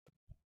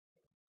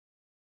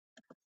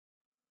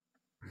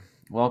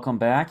Welcome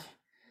back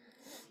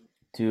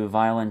to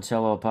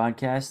ViolinCello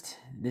podcast.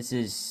 This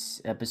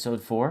is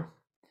episode 4,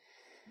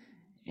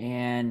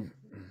 and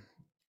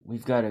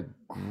we've got a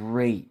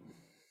great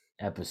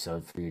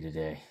episode for you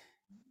today.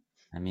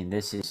 Really,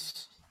 this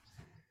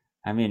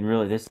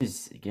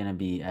is gonna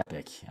be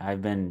epic.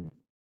 I've been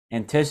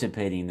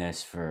anticipating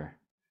this for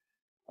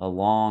a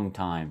long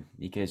time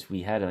because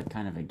we had a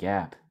kind of a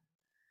gap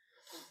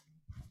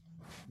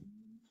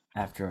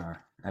after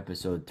our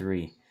episode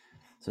 3.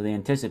 So the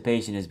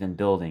anticipation has been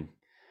building.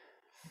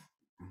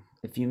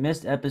 If you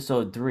missed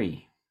episode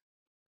 3,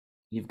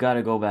 you've got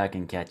to go back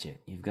and catch it.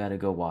 You've got to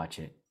go watch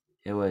it.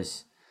 It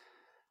was,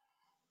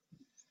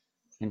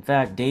 in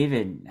fact,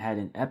 David had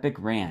an epic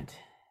rant.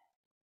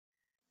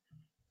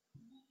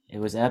 It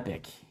was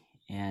epic.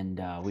 And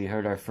we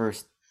heard our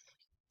first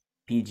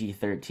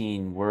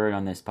PG-13 word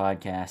on this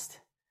podcast.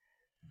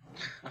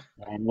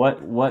 And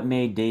what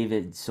made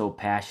David so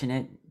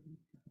passionate,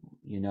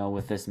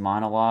 with this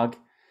monologue?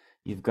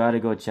 You've got to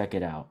go check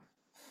it out.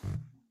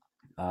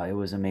 It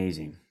was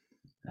amazing.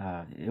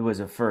 It was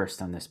a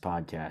first on this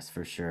podcast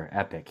for sure.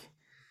 Epic.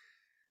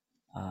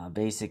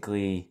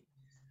 Basically,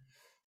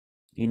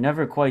 you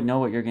never quite know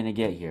what you're going to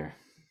get here.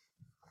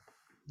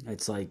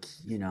 It's like,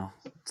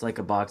 it's like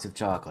a box of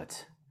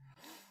chocolates.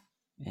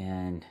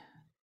 And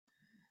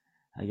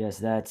I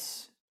guess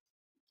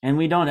and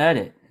we don't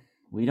edit.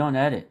 We don't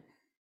edit.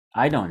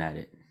 I don't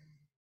edit.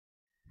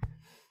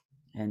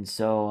 And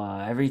so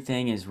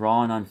everything is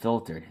raw and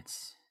unfiltered.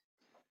 It's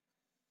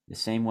the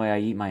same way I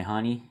eat my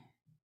honey,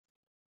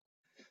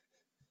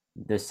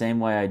 the same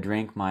way I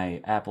drink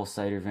my apple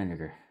cider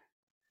vinegar.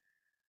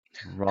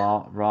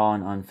 Raw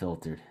and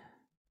unfiltered.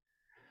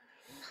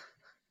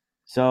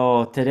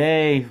 So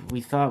today we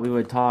thought we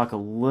would talk a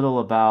little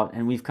about,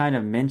 and we've kind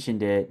of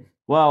mentioned it.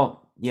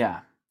 Well,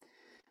 yeah,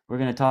 we're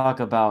going to talk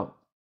about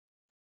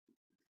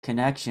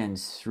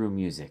connections through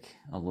music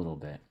a little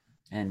bit.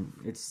 And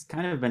it's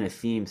kind of been a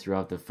theme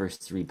throughout the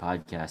first 3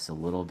 podcasts a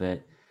little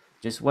bit.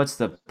 Just what's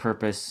the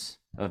purpose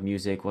of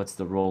music? What's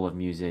the role of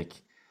music?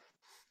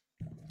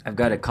 I've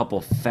got a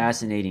couple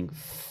fascinating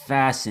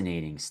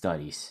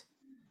studies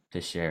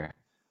to share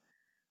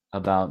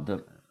about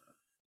the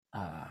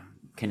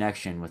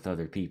connection with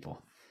other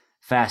people.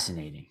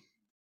 Fascinating.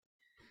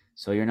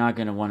 So you're not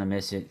going to want to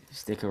miss it.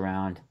 Stick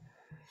around.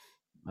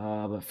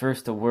 But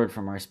first, a word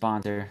from our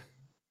sponsor,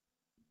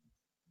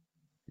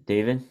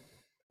 David.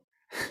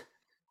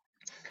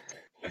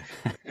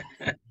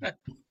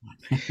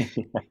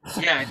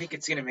 Yeah, I think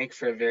it's going to make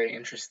for a very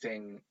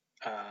interesting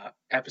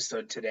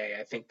episode today.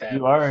 I think that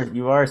You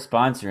are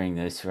sponsoring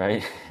this,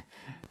 right?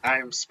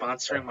 I'm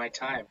sponsoring my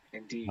time,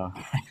 indeed.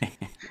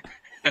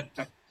 Okay.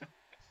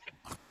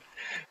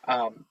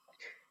 Um,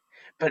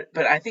 but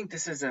I think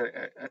this is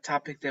a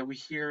topic that we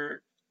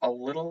hear a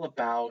little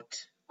about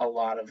a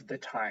lot of the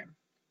time.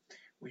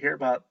 We hear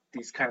about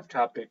this kind of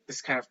topic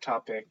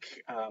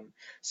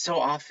so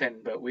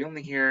often, but we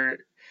only hear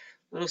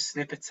little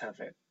snippets of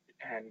it,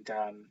 and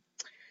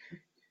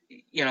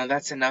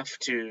that's enough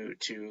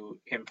to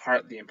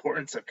impart the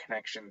importance of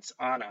connections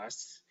on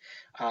us,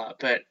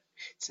 but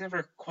it's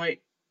never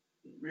quite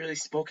really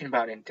spoken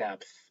about in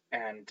depth.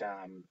 And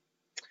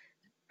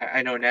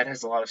I know Ned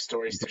has a lot of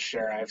stories to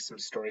share. I have some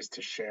stories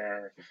to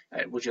share.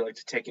 Would you like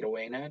to take it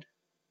away, Ned?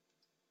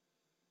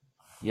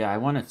 Yeah, I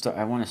want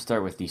to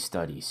start with these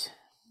studies.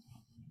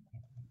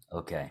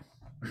 Okay.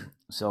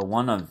 So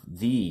one of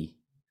the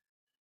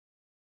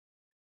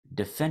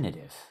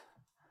definitive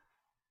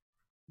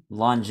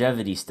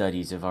longevity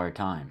studies of our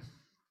time.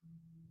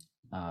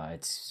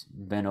 It's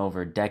been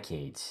over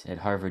decades at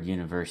Harvard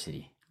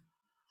University,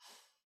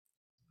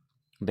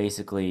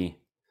 basically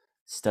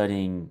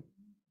studying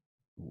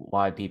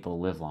why people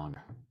live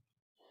longer.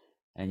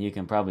 And you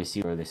can probably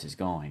see where this is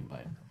going,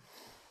 but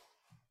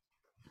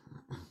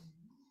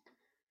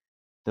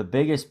the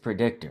biggest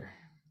predictor.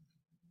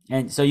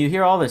 And so you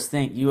hear all this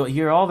thing, you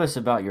hear all this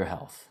about your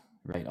health,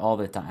 right? All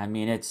the time. I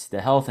mean, it's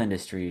the health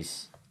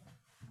industry's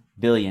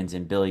billions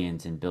and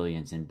billions and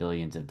billions and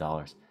billions of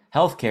dollars.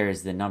 Healthcare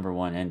is the number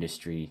one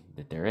industry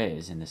that there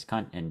is in this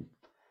country,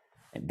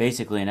 and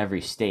basically in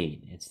every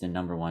state, it's the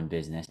number one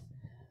business.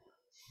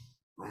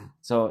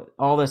 So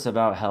all this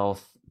about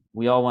health,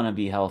 we all want to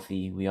be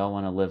healthy. We all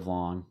want to live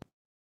long,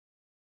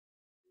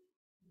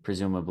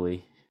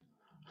 presumably,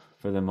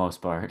 for the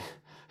most part.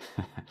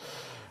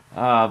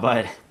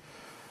 But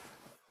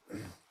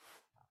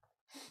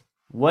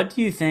what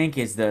do you think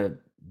is the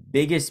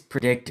biggest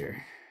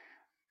predictor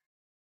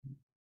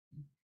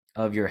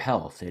of your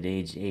health at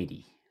age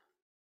 80?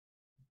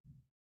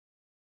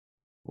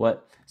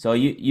 What? So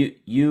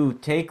you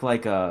take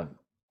like a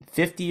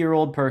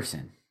 50-year-old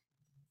person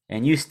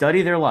and you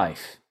study their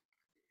life.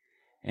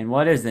 And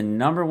what is the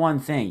number one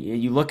thing?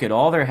 You look at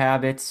all their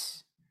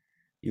habits,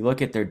 you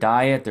look at their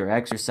diet, their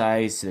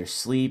exercise, their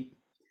sleep,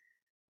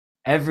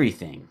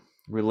 everything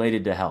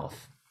related to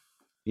health.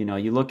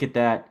 You look at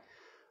that.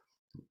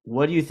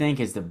 What do you think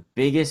is the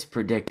biggest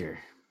predictor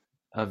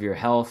of your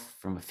health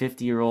from a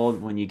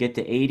 50-year-old? When you get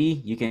to 80,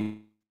 you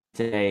can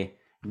say,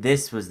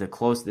 this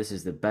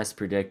is the best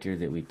predictor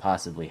that we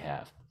possibly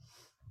have.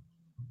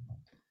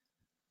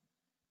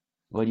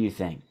 What do you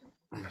think?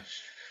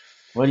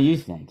 What do you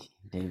think,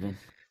 David?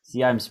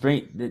 See, I'm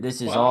straight.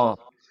 This is Well, all.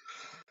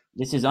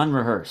 This is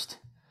unrehearsed.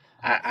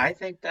 I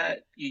think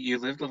that you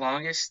live the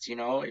longest,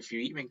 if you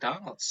eat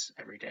McDonald's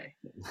every day.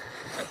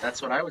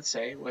 That's what I would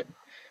say. What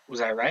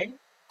was I right?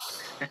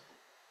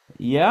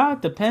 Yeah,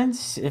 it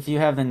depends if you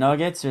have the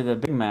nuggets or the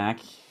Big Mac.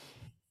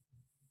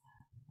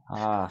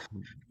 Uh,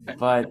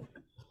 but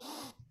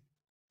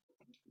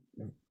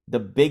the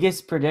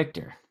biggest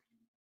predictor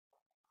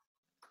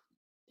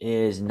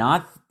is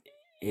not.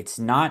 It's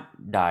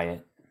not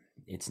diet.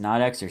 It's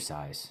not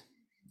exercise.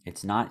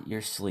 It's not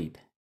your sleep.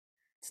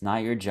 It's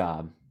not your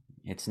job.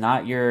 It's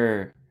not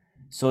your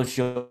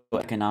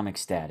socioeconomic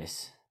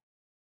status.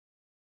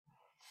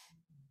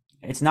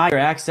 It's not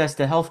your access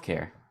to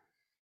healthcare.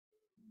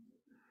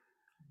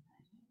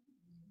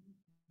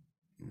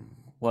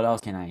 What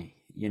else can I?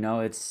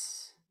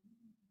 It's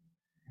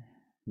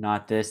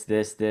not this.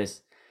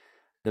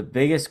 The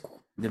biggest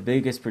the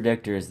biggest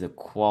predictor is the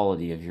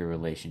quality of your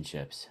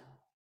relationships.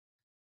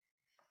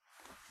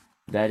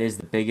 That is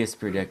the biggest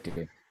Hmm,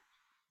 predictor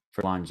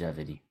for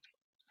longevity.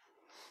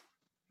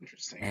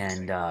 interesting.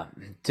 And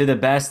to the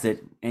best that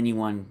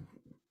anyone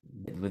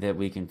that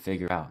we can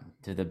figure out,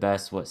 to the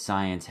best what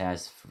science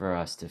has for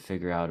us to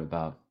figure out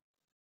about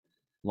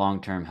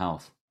long-term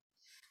health.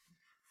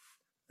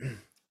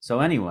 So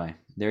anyway,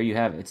 there you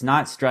have it. It's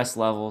not stress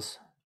levels,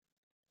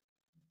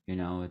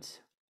 it's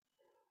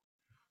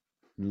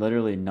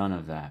literally none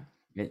of that.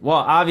 Well,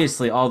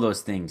 obviously all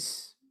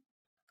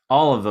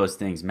of those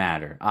things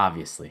matter,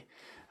 obviously.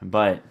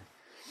 But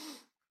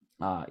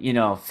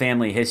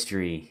family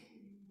history,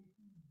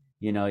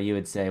 you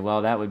would say,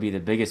 well, that would be the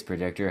biggest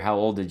predictor. How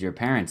old did your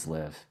parents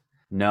live?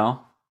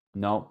 No,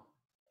 no,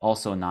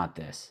 also not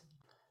this.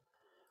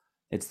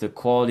 It's the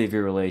quality of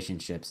your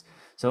relationships.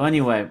 So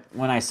anyway,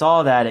 when I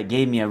saw that, it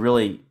gave me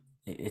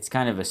it's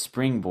kind of a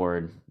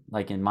springboard,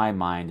 like in my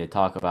mind, to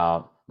talk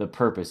about the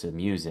purpose of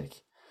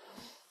music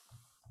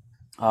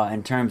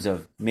in terms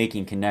of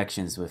making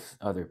connections with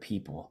other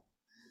people.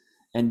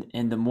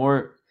 And the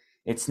more,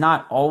 it's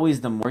not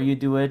always the more you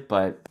do it,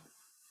 but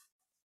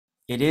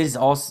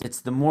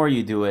it's the more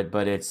you do it,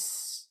 but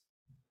it's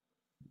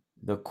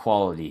the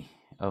quality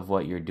of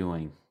what you're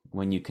doing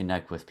when you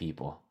connect with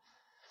people.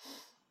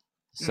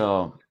 Hmm,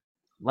 So,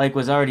 like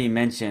was already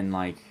mentioned,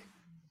 like,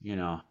 you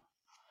know,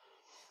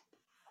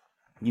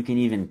 you can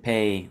even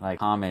pay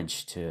like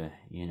homage to,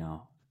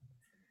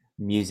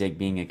 music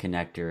being a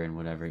connector and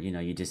whatever.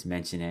 You just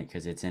mention it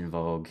because it's in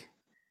vogue,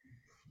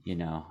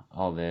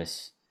 all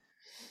this.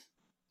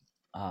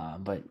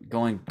 But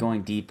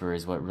going deeper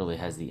is what really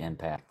has the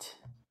impact.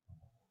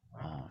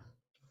 Uh,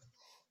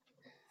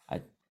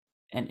 I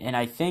and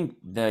I think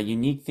the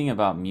unique thing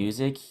about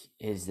music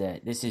is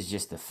that this is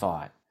just a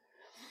thought,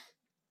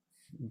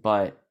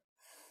 but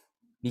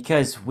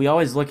because we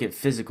always look at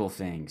physical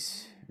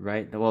things,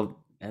 right? Well,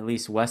 at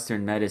least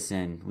Western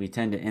medicine, we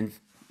tend to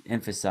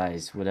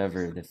emphasize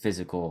whatever the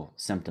physical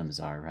symptoms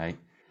are, right?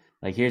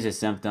 Like, here's a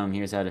symptom,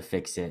 here's how to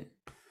fix it.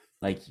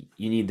 Like,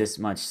 you need this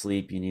much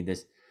sleep, you need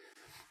this.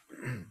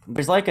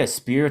 There's like a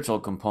spiritual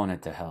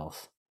component to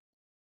health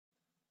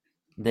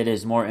that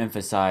is more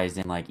emphasized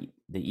in like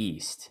the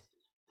East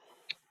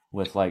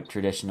with like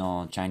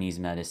traditional Chinese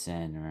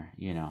medicine or,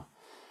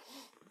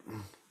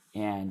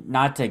 and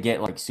not to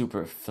get like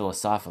super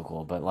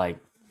philosophical, but like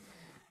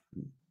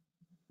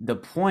the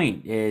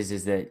point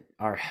is that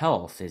our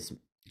health is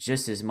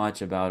just as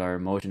much about our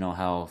emotional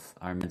health,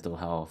 our mental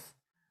health,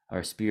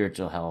 our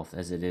spiritual health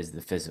as it is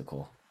the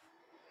physical.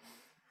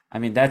 I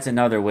mean, that's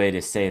another way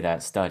to say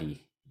that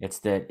study.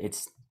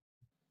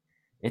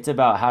 It's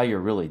about how you're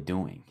really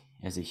doing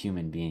as a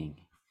human being.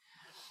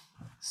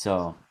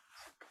 So,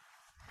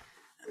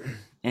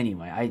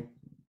 anyway, I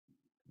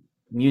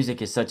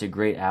music is such a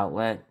great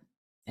outlet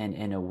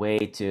and a way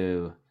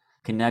to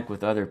connect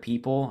with other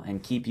people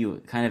and keep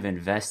you kind of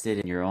invested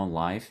in your own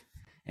life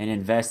and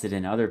invested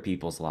in other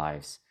people's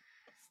lives.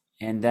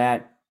 And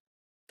that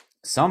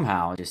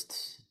somehow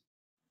just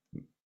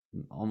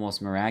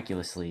almost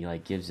miraculously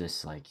like gives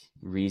us like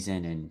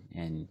reason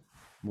and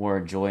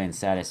more joy and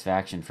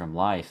satisfaction from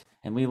life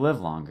and we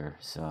live longer.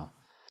 So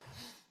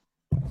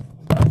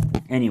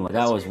anyway,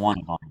 that's very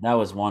that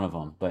was one of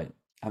them. But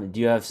I mean,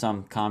 do you have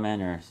some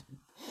comment or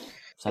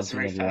that's something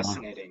very of your own?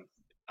 fascinating.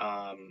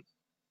 Um,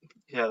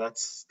 yeah,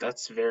 that's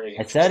very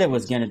interesting.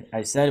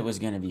 I said it was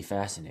gonna be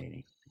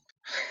fascinating.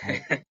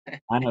 I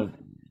I'm a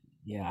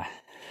yeah.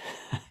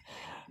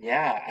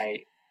 Yeah,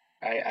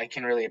 I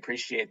can really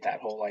appreciate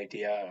that whole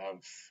idea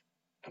of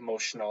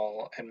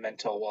emotional and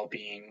mental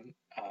well-being,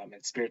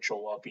 and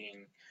spiritual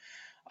well-being,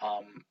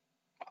 um,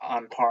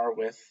 on par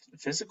with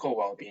physical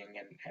well-being,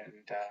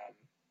 and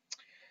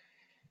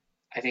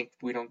I think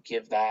we don't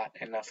give that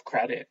enough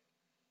credit.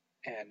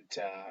 And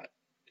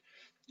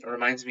it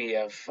reminds me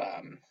of,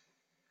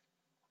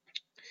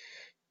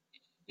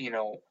 you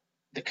know,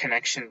 the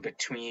connection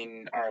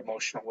between our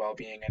emotional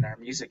well-being and our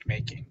music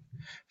making.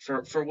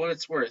 For what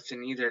it's worth,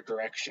 in either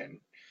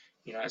direction,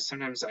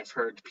 Sometimes I've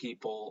heard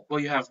people, well,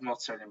 you have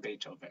Mozart and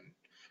Beethoven,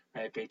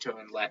 right?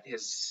 Beethoven let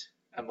his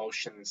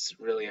emotions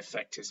really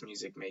affect his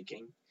music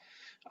making,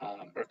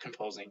 or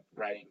composing,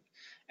 writing,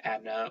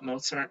 and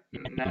Mozart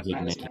Music not as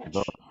making,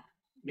 both much.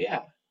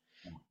 Yeah,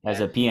 as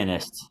a and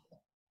pianist.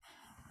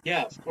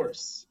 yeah, of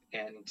course,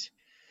 and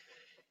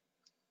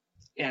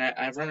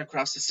I've run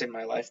across this in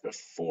my life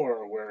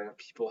before, where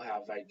people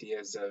have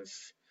ideas of.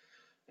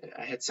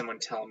 I had someone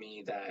tell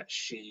me that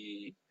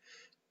she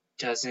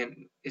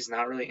doesn't is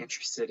not really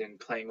interested in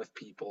playing with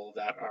people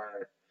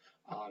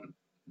um,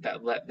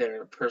 that let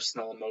their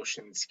personal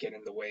emotions get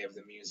in the way of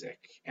the music.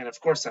 And of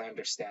course, I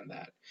understand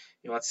that.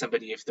 You want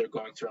somebody, if they're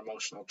going through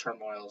emotional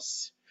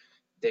turmoils,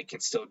 they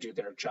can still do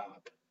their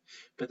job.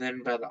 But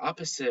then, by the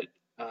opposite,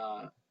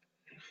 uh,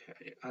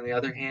 on the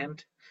other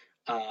hand,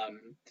 um,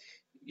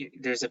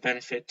 there's a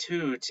benefit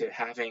too to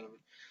having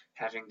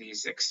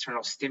these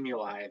external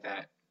stimuli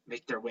that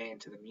make their way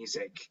into the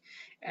music,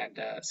 and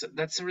so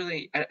that's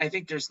really, I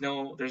think there's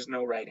no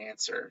right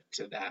answer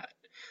to that,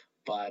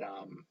 but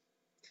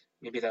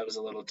maybe that was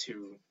a little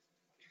too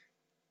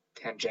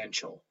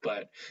tangential,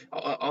 but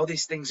all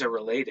these things are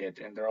related,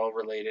 and they're all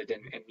related,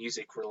 and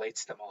music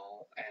relates them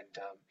all,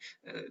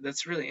 and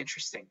that's really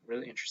interesting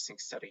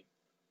study.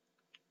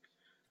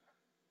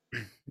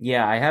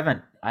 Yeah, I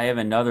have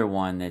another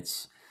one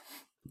that's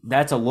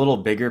a little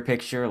bigger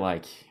picture,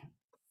 like,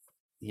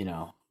 you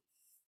know,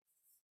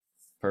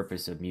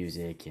 purpose of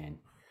music. And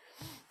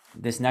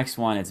this next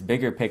one, it's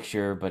bigger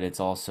picture, but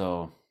it's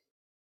also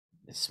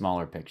a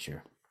smaller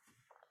picture.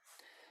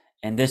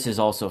 And this is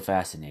also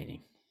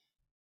fascinating.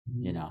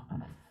 You know,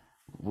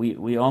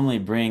 we only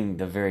bring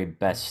the very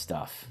best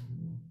stuff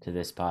to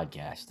this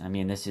podcast. I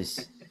mean, this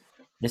is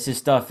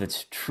stuff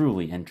that's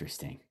truly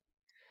interesting.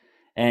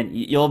 And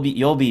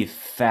you'll be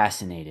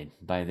fascinated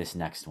by this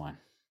next one.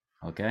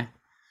 Okay?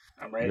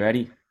 I'm You ready.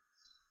 ready?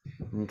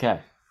 Okay.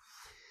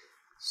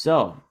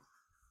 So,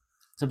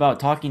 it's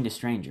about talking to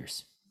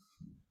strangers.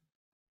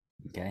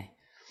 Okay?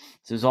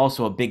 This is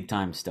also a big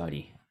time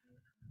study.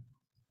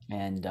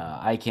 And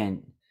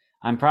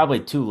I'm probably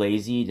too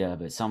lazy to,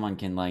 but someone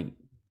can like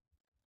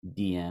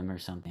DM or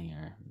something,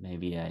 or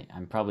maybe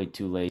I'm probably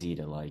too lazy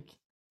to like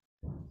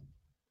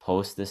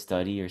post the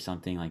study or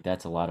something. Like,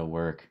 that's a lot of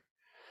work.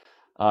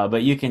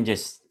 But you can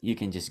just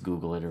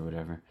Google it or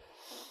whatever.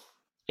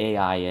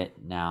 AI it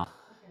now.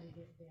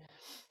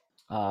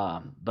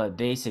 But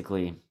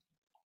basically,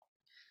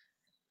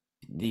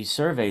 they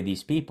survey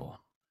these people,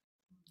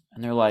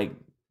 and they're like,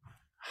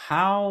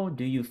 "How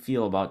do you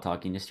feel about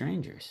talking to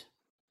strangers?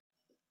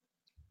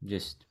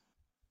 Just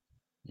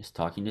just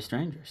talking to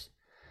strangers."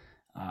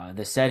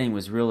 The setting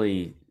was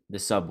really the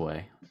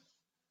subway,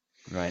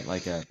 right?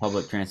 Like a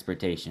public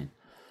transportation.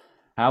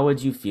 How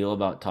would you feel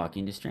about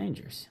talking to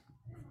strangers?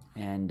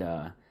 And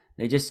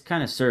they just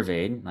kind of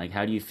surveyed, like,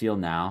 how do you feel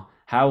now?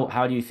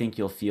 How do you think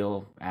you'll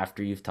feel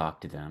after you've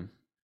talked to them?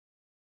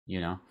 You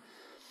know,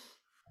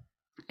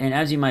 and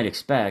as you might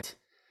expect,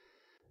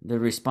 the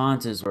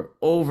responses were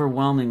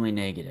overwhelmingly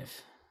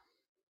negative.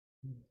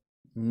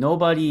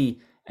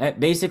 Nobody,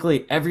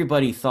 basically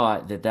everybody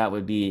thought that that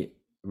would be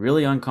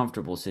really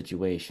uncomfortable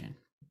situation,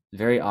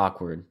 very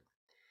awkward,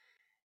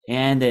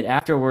 and that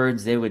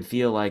afterwards they would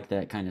feel like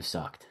that kind of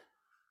sucked.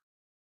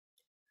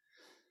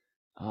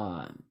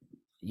 Uh,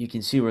 you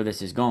can see where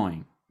this is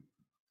going,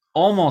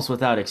 almost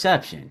without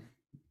exception.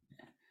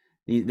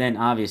 Then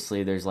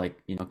obviously there's, like,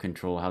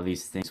 control, how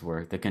these things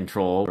work. The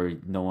control where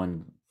no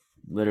one,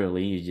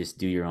 literally, you just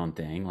do your own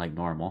thing like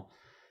normal.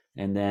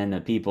 And then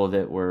the people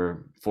that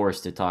were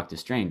forced to talk to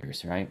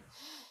strangers, right?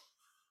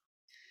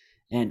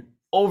 And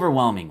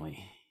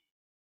overwhelmingly,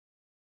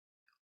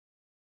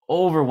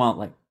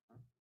 like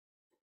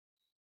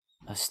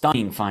a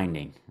stunning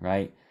finding,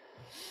 right?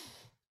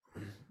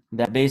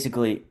 That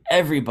basically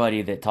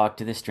everybody that talked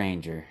to the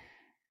stranger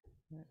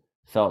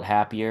felt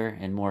happier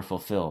and more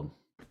fulfilled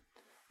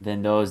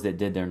than those that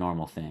did their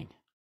normal thing.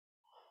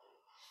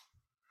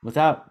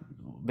 Without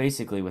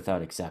Basically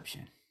without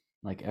exception.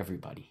 Like,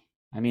 everybody.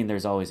 I mean,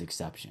 there's always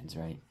exceptions,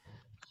 right?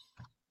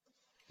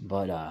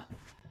 But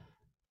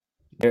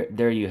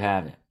there you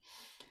have it.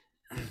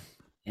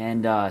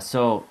 And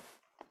so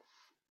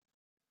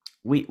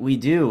we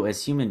do,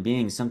 as human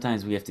beings,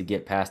 sometimes we have to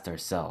get past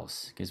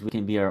ourselves, because we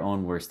can be our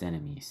own worst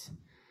enemies.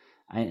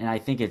 And I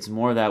think it's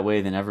more that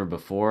way than ever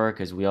before,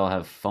 because we all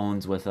have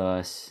phones with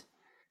us,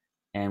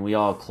 and we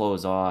all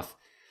close off.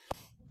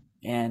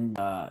 And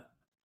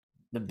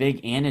the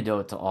big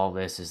antidote to all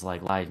this is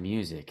like live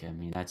music. I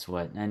mean, that's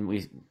what, and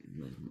we've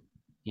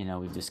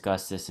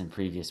discussed this in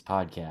previous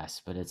podcasts,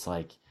 but it's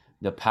like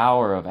the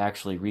power of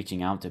actually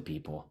reaching out to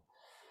people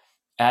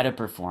at a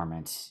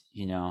performance,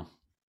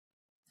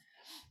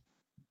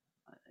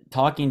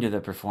 talking to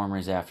the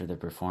performers after the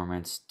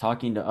performance,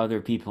 talking to other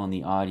people in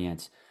the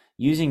audience,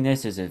 using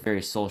this as a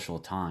very social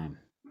time.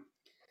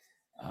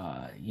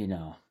 Uh, you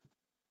know,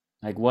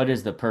 like, what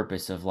is the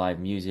purpose of live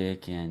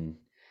music? And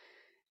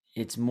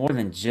it's more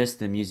than just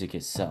the music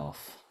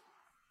itself.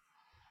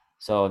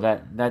 So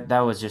that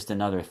was just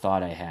another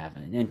thought I have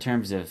in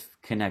terms of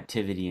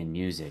connectivity and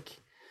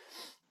music.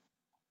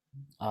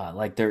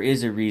 like there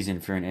is a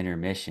reason for an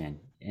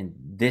intermission, and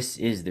this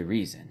is the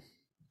reason.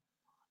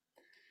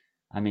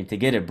 I mean, to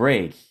get a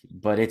break,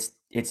 but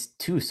it's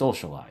to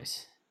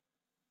socialize.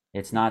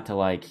 It's not to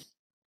like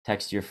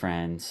text your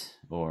friends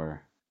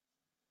or,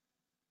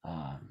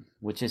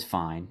 which is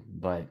fine,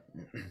 but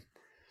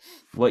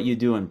what you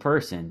do in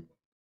person,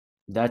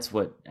 that's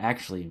what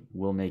actually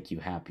will make you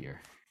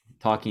happier.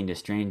 Talking to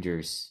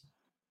strangers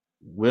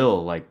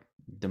will like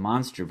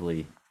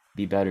demonstrably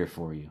be better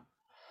for you.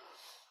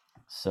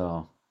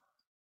 So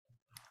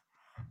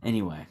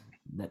anyway,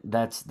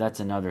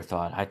 that's another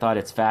thought. I thought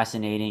it's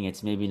fascinating.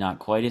 It's maybe not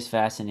quite as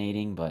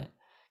fascinating, but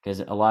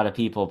because a lot of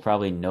people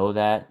probably know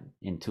that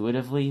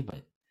intuitively,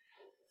 but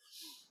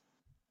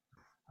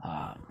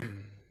uh,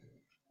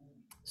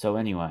 so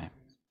anyway,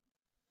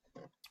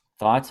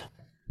 thoughts?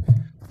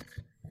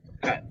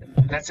 Uh,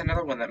 that's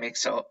another one that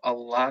makes a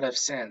lot of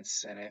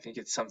sense, and I think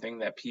it's something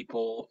that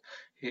people,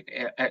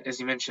 as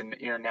you mentioned,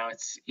 now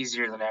it's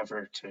easier than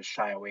ever to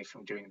shy away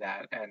from doing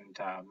that, and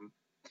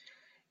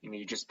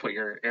you just put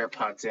your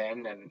AirPods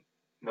in, and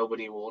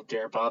nobody will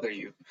dare bother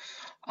you.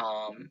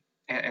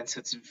 And so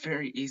it's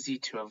very easy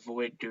to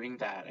avoid doing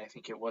that. I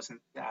think it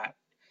wasn't that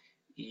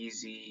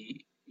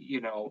easy,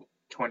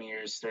 20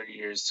 years, 30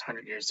 years,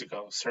 100 years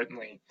ago,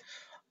 certainly.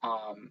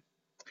 Um,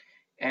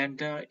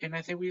 and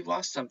I think we've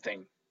lost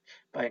something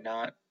by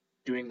not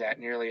doing that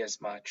nearly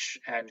as much.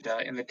 And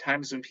in the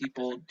times when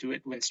people do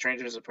it, when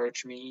strangers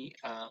approach me,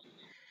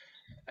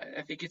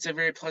 I think it's a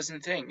very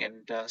pleasant thing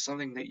and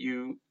something that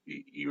you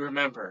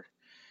remember.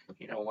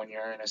 When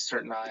you're in a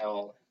certain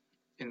aisle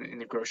in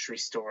the grocery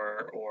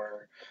store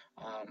or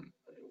um,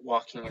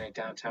 walking in a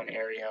downtown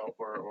area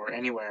or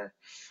anywhere,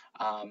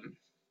 um,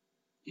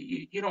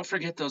 you don't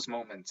forget those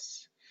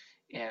moments.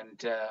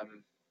 And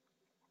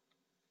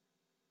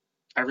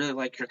I really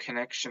like your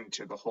connection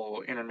to the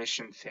whole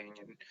intermission thing,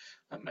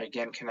 and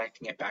again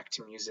connecting it back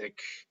to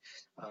music.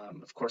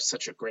 Of course,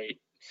 such a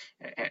great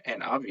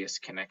and obvious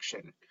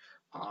connection.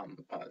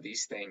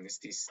 These things,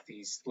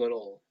 these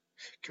little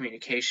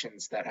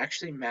communications that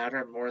actually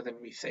matter more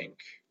than we think.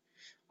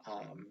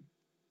 Um,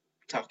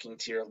 Talking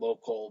to your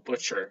local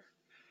butcher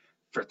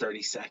for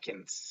 30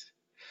 seconds.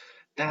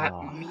 That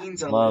Oh,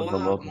 means a love the lot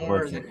local more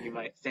butcher. than you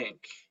might think.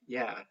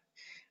 Yeah.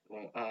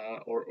 Well,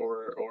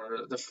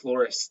 or the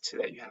florist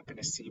that you happen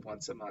to see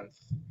once a month.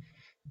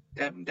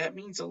 That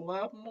means a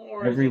lot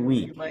more Every than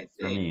you week might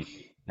for think. me.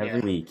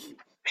 Every Yeah, week.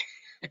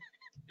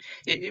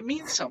 it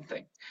means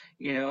something.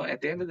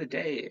 At the end of the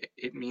day,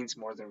 it means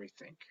more than we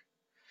think.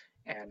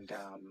 And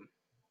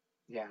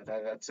yeah,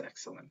 that's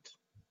excellent.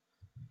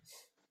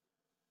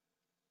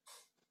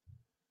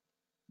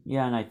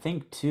 Yeah, and I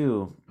think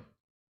too,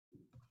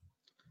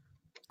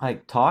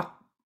 like talk,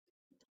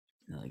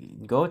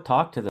 like, go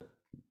talk to the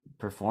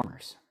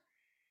performers.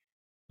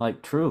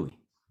 Like truly,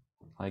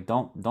 like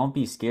don't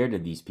be scared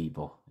of these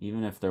people,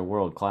 even if they're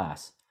world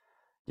class.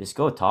 Just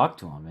go talk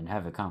to them and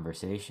have a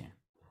conversation.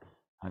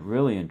 Like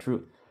really and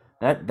true.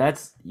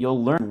 That's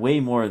you'll learn way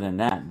more than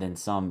that than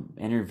some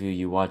interview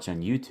you watch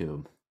on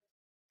YouTube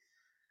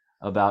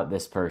about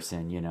this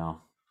person.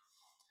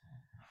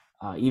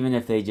 Even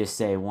if they just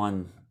say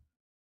one,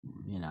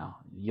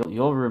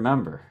 you'll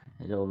remember.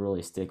 It'll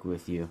really stick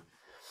with you.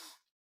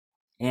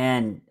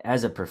 And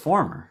as a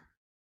performer,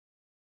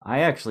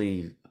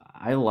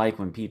 I like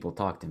when people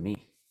talk to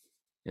me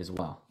as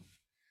well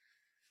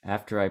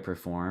after I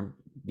perform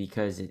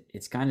because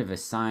it's kind of a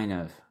sign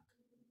of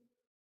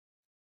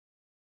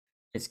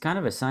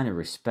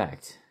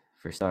respect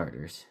for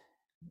starters.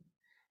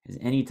 Because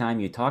anytime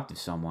you talk to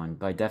someone,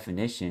 by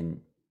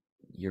definition,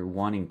 you're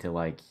wanting to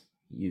like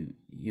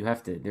you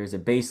have to. There's a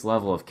base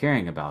level of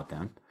caring about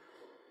them,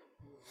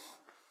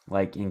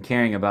 like in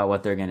caring about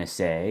what they're gonna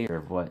say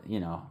or what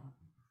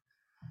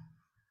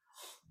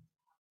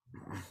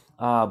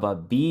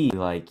but B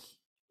like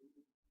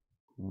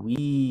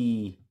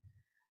we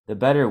the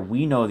better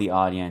we know the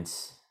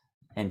audience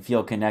and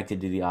feel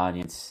connected to the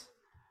audience,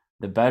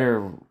 the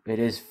better it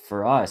is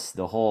for us,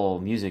 the whole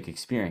music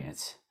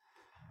experience.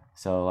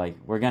 So like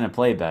we're gonna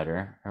play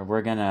better, or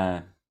we're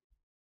gonna.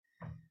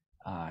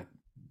 Uh,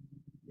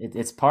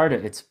 it's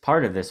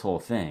part of this whole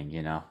thing.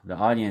 The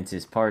audience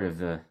is part of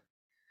the.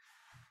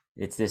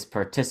 It's this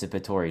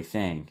participatory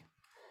thing,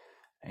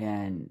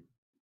 and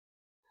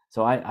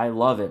so I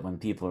love it when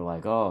people are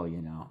like, oh,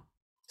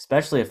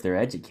 especially if they're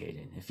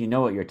educated. If you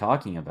know what you're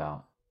talking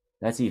about,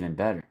 that's even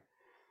better.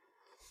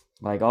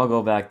 Like I'll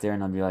go back there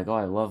and I'll be like, "Oh,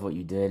 I love what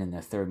you did in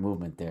the third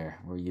movement there,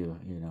 where you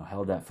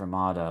held that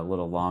fermata a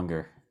little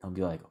longer." I'll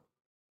be like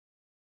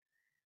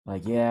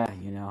yeah,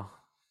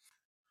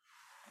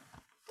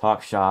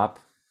 talk shop.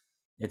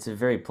 It's a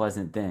very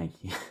pleasant thing.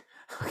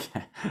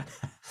 Okay,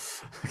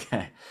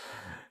 okay.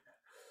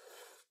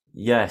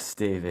 Yes,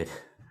 David.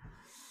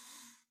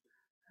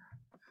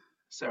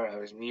 Sorry, I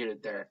was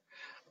muted there.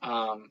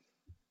 Um,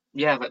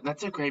 yeah,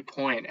 that's a great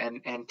point.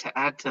 And to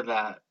add to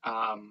that,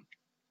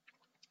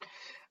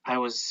 I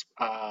was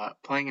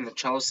playing in the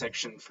cello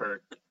section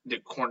for the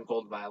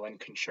Korngold Violin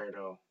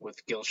Concerto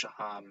with Gil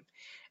Shaham,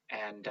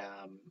 and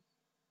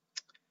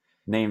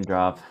Name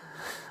drop.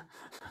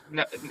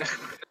 no, no,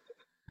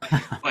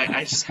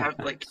 I just have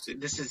like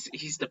this is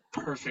he's the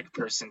perfect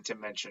person to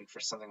mention for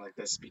something like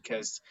this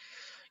because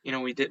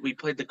we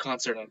played the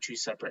concert on two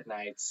separate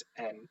nights,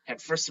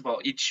 and first of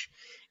all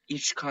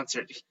each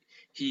concert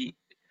he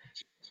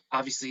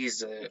obviously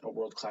he's a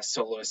world class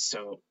soloist,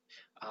 so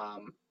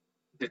um,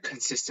 the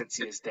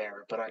consistency is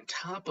there. But on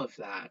top of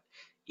that,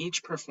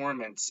 each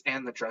performance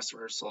and the dress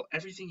rehearsal,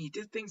 everything he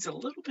did things a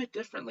little bit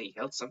differently. He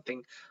held something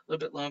a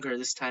little bit longer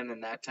this time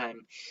than that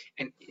time,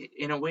 and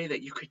in a way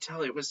that you could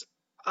tell it was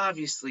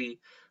obviously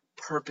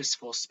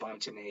purposeful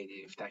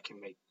spontaneity, if that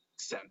can make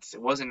sense.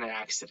 It wasn't an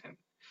accident.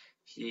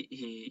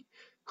 He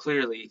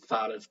clearly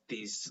thought of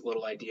these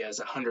little ideas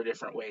 100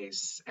 different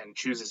ways and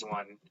chooses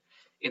one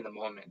in the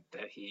moment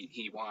that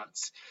he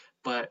wants.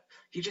 But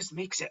he just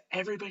makes it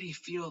everybody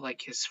feel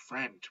like his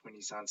friend when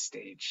he's on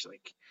stage.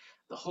 Like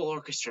the whole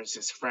orchestra is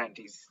his friend.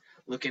 He's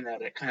looking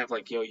at it kind of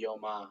like Yo Yo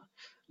Ma,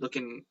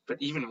 looking, but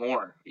even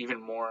more.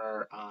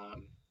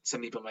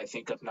 Some people might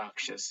think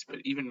obnoxious, but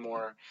even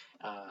more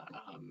uh,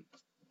 um,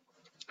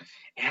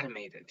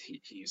 animated.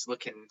 He's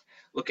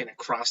looking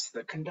across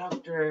the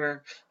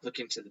conductor,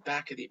 looking to the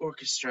back of the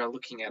orchestra,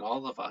 looking at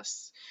all of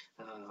us.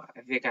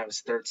 I think I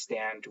was third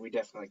stand. We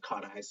definitely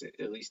caught eyes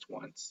at least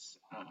once.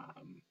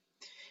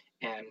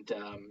 And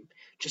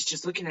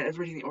just looking at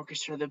everybody in the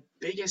orchestra, the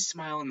biggest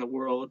smile in the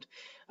world,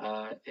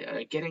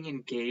 getting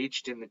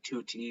engaged in the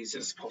tutti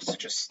as opposed to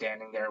just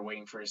standing there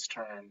waiting for his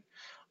turn,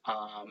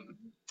 um,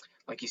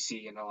 like you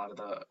see in a lot of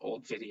the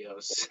old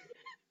videos.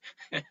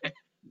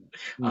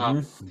 Hmm.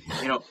 um,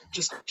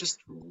 just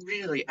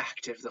really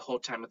active the whole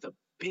time with a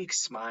big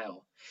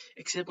smile.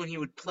 Except when he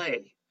would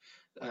play,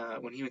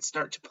 when he would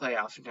start to play,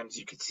 oftentimes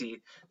you could see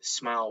the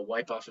smile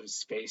wipe off of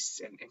his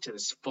face and into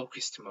this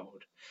focused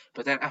mode.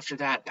 But then after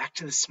that, back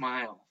to the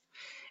smile,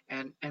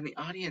 and the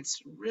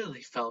audience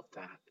really felt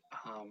that.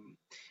 Um,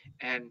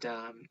 and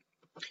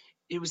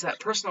It was that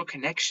personal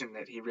connection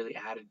that he really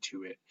added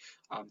to it.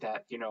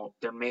 That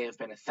there may have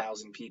been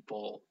 1,000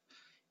 people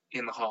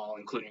in the hall,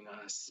 including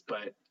us,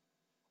 but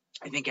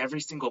I think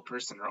every single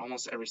person, or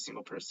almost every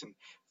single person,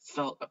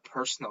 felt a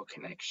personal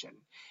connection.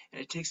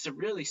 And it takes a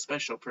really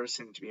special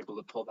person to be able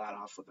to pull that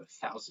off with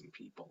 1,000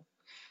 people.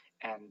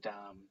 And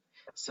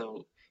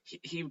so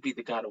he would be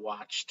the guy to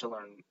watch to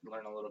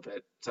learn a little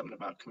bit something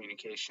about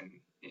communication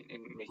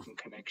in making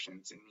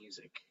connections in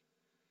music.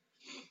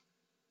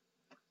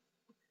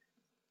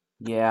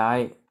 Yeah,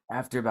 I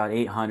after about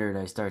 800,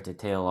 I start to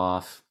tail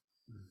off.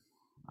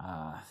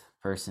 Uh,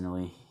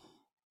 Personally,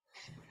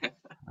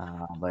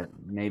 but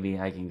maybe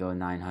I can go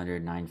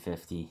 900,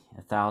 950,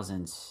 a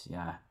thousand.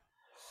 Yeah,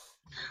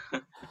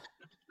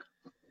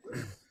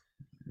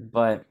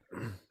 but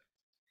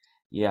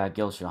yeah,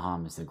 Gil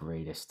Shaham is the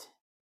greatest.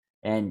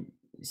 And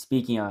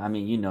speaking of, I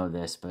mean, you know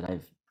this, but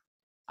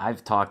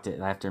I've talked to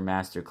after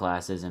master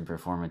classes and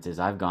performances.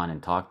 I've gone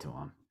and talked to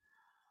him,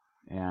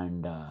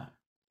 and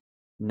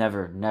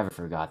never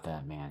forgot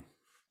that man.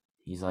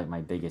 He's like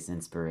my biggest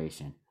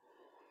inspiration,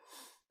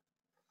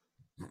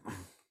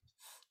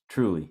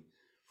 truly.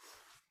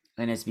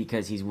 And it's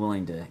because he's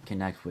willing to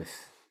connect with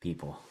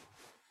people.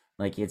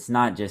 Like it's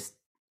not just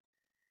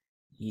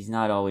he's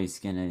not always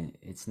gonna.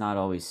 It's not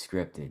always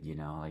scripted, you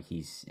know. Like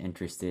he's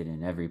interested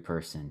in every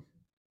person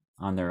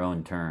on their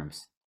own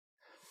terms,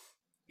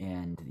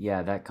 and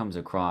yeah, that comes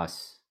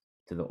across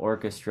to the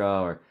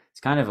orchestra, or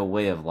it's kind of a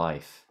way of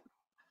life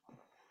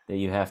that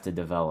you have to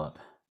develop.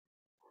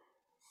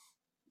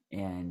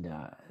 And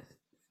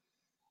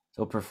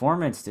so,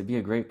 performance to be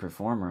a great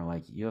performer,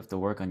 like you have to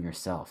work on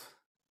yourself,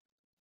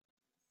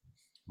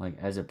 like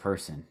as a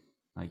person,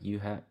 like you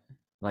have,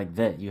 like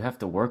that you have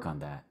to work on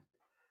that.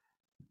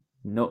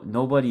 No,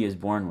 nobody is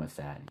born with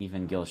that.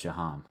 Even Gil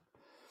Shaham.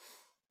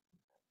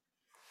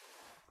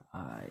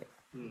 Uh,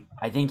 Hmm.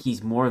 I think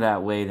he's more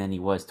that way than he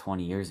was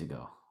 20 years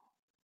ago,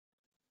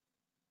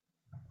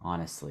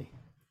 honestly.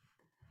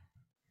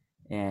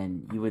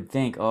 And you would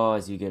think, oh,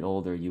 as you get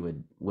older, you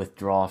would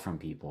withdraw from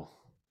people.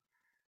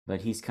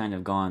 But he's kind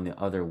of gone the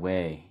other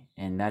way.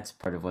 And that's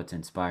part of what's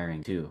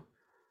inspiring, too.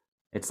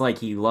 It's like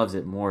he loves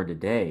it more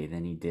today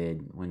than he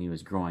did when he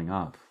was growing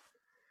up.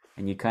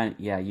 And you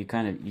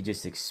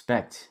just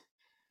expect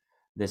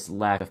this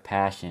lack of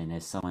passion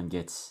as someone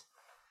gets,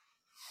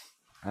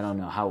 I don't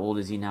know, how old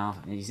is he now?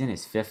 He's in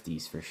his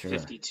 50s for sure.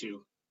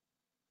 52.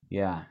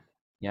 Yeah.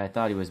 Yeah, I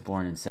thought he was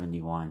born in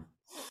 71.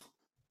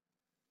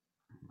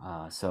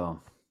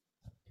 So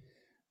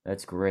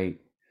that's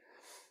great.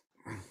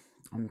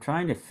 I'm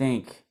trying to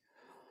think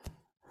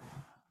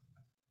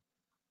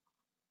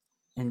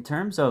in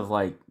terms of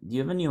like, do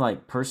you have any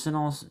like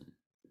personal?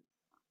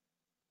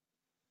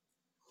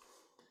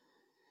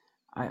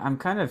 I'm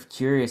kind of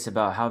curious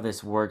about how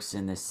this works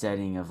in the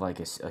setting of like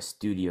a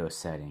studio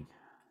setting.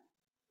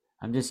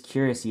 I'm just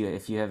curious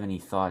if you have any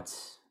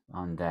thoughts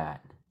on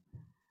that,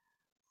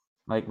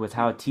 like with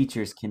how Hmm.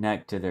 teachers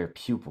connect to their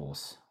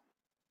pupils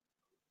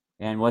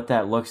and what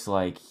that looks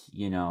like,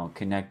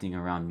 connecting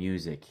around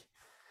music.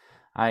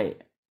 I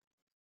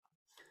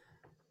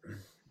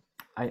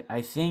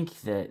I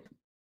think that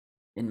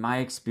in my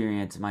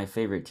experience, my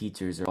favorite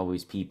teachers are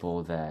always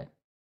people that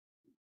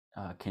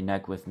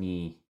connect with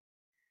me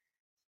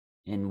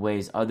in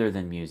ways other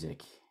than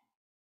music.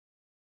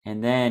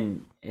 And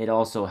then it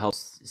also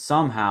helps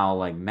somehow,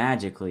 like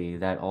magically,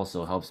 that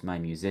also helps my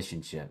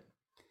musicianship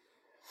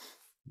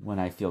when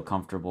I feel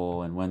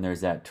comfortable and when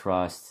there's that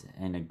trust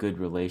and a good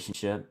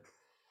relationship.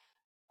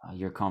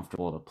 You're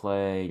comfortable to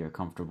play, you're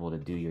comfortable to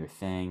do your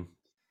thing,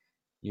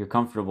 you're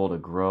comfortable to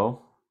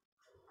grow.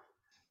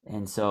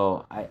 And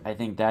so I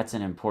think that's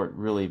an important,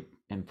 really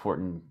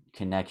important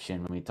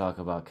connection when we talk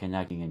about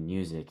connecting in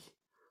music.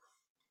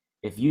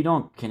 If you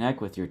don't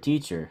connect with your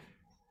teacher,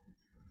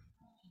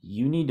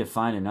 you need to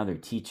find another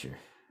teacher.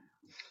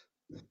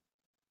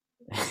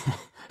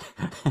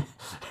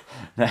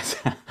 that's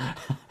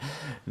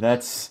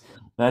that's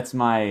that's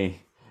my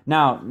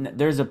now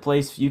there's a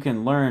place you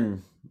can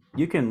learn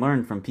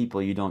from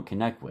people you don't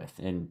connect with,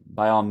 and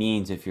by all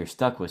means if you're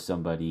stuck with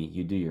somebody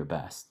you do your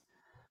best.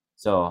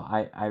 So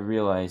I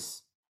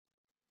realize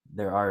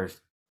there are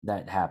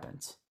that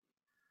happens,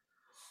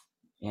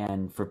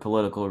 and for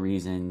political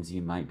reasons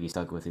you might be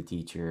stuck with a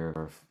teacher,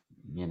 or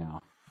you know,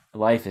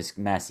 life is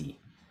messy,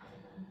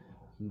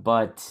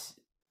 but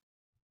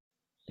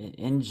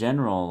in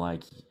general,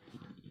 like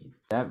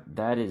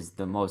that is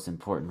the most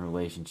important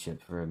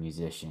relationship for a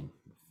musician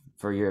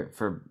for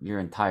your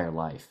entire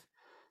life,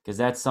 because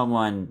that's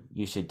someone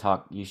you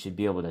should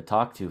be able to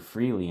talk to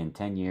freely in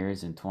 10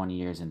 years and 20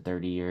 years and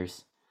 30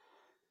 years.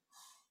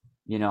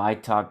 You know, I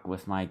talk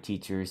with my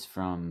teachers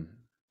from,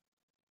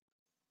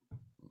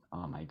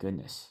 oh my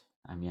goodness,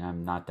 I mean,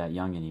 I'm not that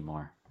young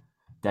anymore,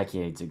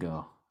 decades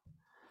ago.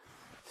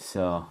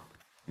 So,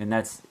 and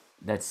that's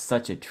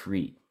such a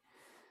treat,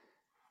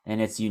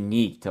 and it's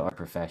unique to our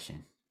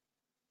profession.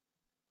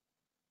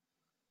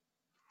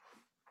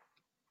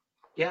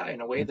 Yeah,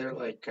 in a way, they're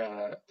like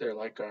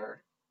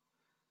our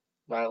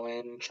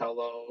violin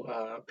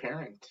cello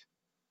parent,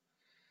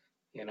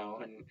 you know,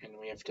 and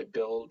we have to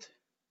build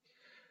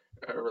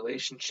a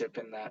relationship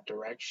in that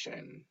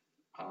direction.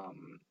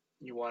 Um,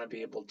 you want to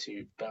be able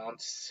to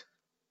bounce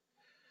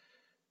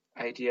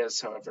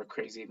ideas, however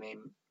crazy they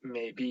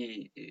may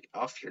be,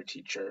 off your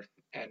teacher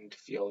and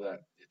feel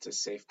that it's a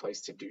safe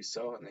place to do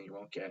so, and then you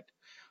won't get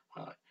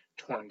uh,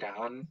 torn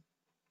down.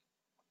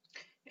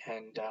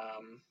 And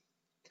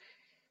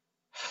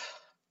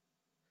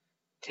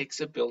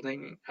takes a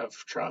building of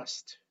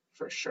trust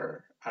for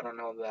sure. I don't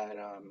know that.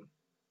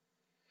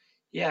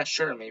 Yeah,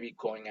 sure, maybe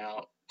going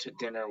out to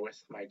dinner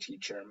with my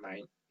teacher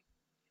might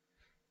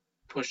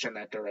push in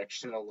that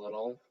direction a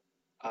little.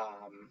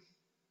 Um,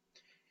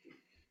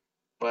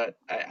 but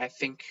I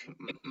think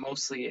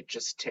mostly it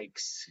just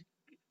takes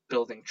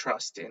building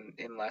trust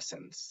in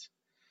lessons.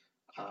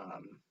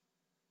 Um,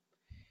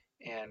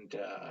 and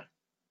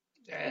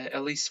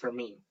at least for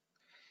me,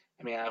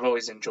 I mean, I've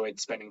always enjoyed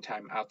spending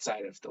time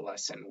outside of the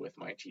lesson with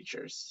my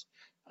teachers.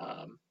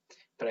 Um,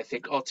 but I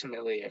think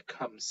ultimately it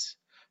comes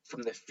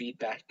from the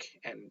feedback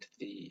and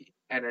the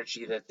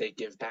energy that they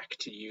give back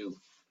to you.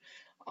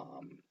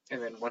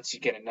 And then once you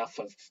get enough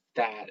of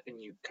that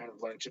and you kind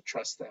of learn to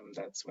trust them,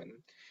 that's when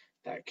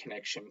that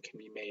connection can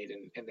be made,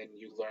 and then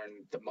you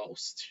learn the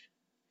most.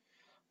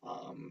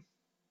 Um,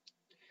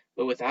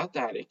 but without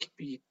that, it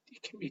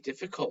can be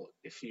difficult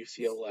if you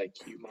feel like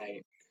you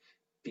might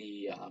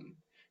be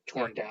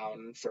torn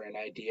down for an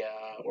idea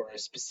or a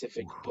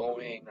specific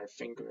bowing or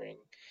fingering.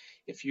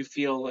 If you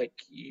feel like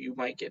you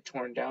might get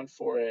torn down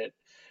for it,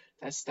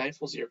 that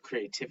stifles your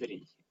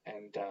creativity.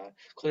 And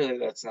clearly,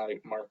 that's not a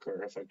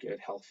marker of a good,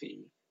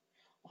 healthy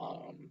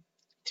um,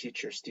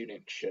 teacher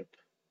studentship.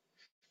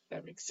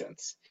 That makes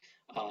sense.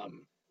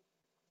 Um,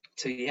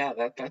 so, yeah,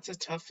 that's a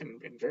tough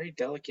and very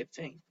delicate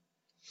thing.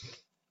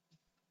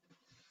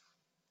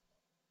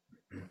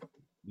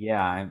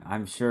 Yeah,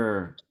 I'm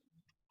sure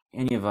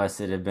any of us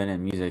that have been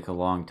in music a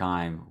long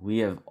time, we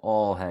have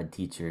all had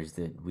teachers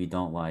that we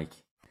don't like,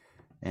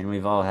 and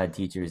we've all had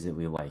teachers that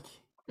we like.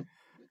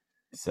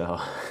 So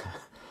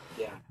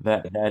Yeah.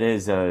 that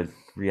is a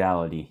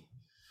reality.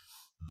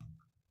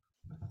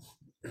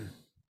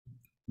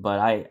 But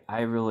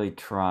I really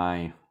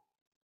try,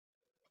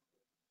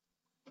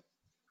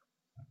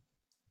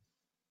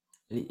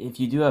 if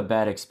you do have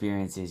bad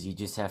experiences, you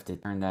just have to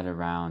turn that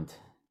around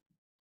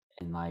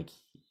and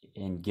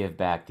and give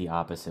back the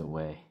opposite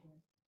way.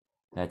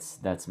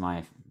 That's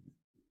my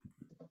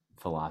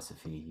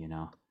philosophy, you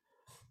know.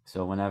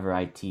 So whenever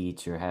I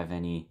teach or have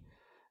any,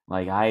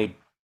 like I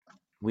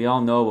we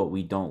all know what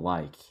we don't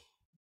like,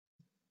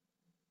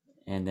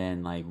 and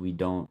then like we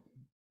don't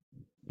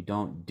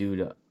do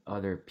to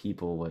other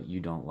people what you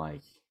don't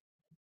like.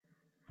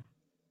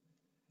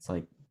 It's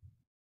like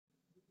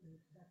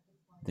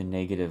the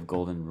negative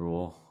golden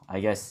rule, I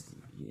guess,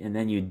 and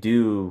then you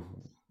do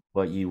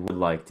what you would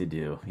like to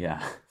do.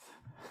 Yeah.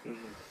 Hmm.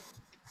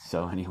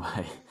 So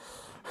anyway,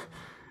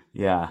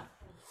 yeah.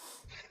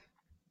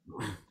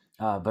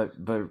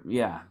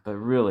 But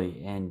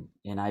really, and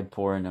I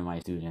pour into my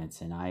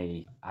students, and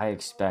I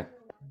expect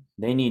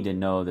they need to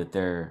know that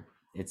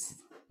it's,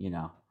 you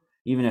know,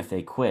 even if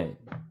they quit,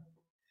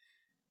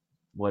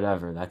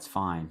 whatever, that's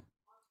fine.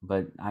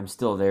 but I'm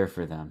still there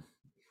for them.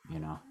 You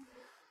know,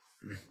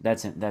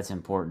 that's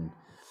important.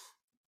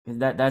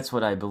 That's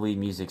what I believe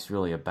music's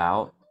really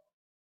about,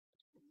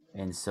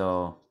 and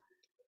so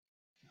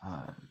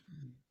uh,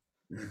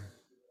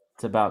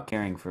 it's about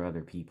caring for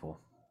other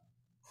people.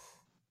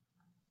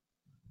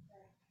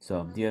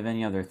 So, do you have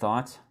any other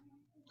thoughts?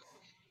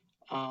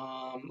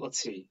 Let's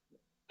see.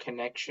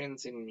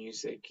 Connections in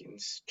music in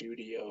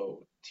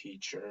studio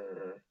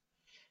teacher.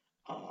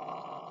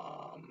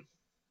 Um,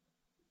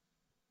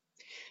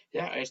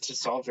 yeah, it's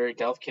just all very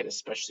delicate,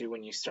 especially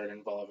when you start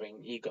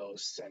involving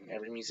egos, and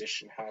every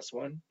musician has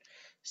one.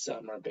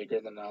 Some are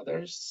bigger than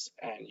others,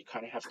 and you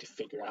kind of have to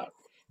figure out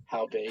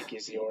how big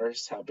is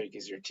yours, how big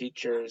is your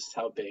teacher's,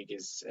 how big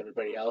is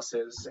everybody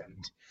else's, and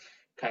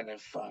kind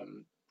of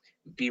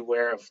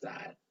beware of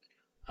that.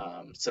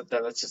 So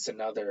that's just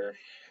another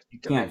You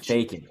can't dimension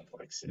fake of it.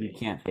 You complexity.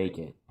 can't fake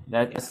it.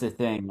 That's Yeah. the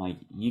thing. Like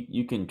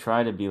you can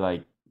try to be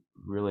like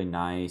really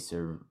nice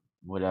or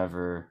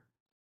whatever,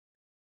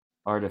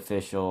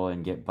 artificial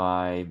and get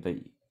by, but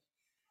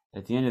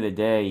at the end of the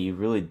day, you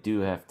really do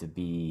have to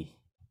be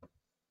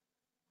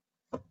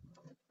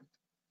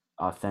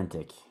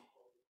authentic.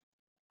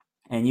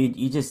 And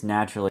you just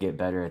naturally get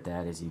better at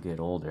that as you get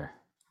older.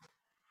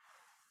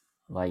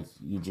 Like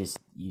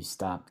you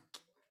stop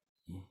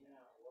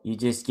you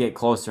just get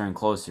closer and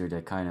closer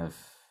to kind of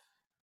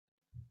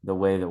the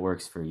way that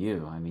works for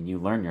you. I mean, you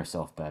learn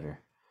yourself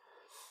better,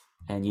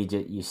 and you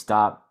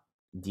stop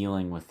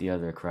dealing with the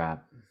other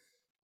crap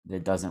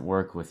that doesn't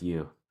work with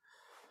you.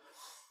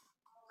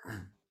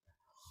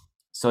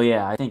 So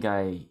yeah, I think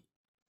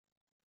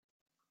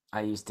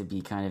I used to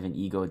be kind of an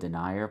ego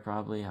denier.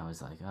 Probably I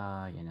was like,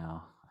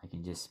 I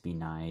can just be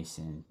nice,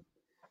 and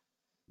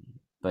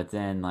but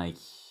then like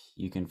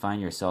you can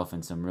find yourself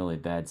in some really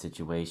bad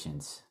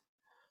situations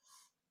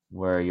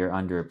where you're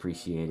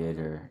underappreciated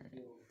or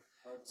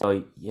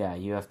so yeah,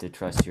 you have to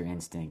trust your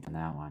instinct on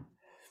that one.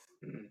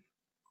 Mm,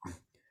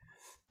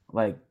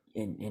 Like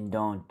and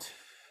don't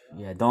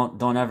yeah,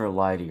 don't ever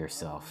lie to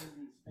yourself.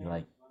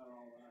 Like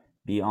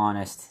be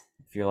honest.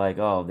 If you're like,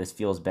 "Oh, this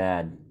feels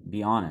bad."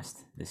 Be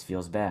honest. This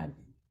feels bad.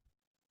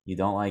 You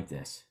don't like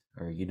this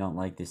or you don't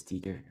like this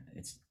teacher.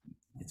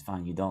 It's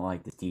fine. You don't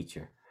like this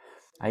teacher.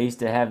 I used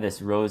to have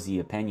this rosy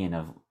opinion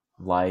of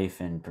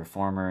life and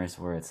performers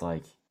where it's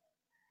like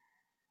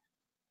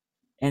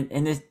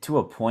and this to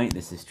a point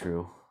this is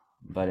true,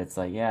 but it's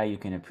like, yeah, you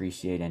can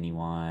appreciate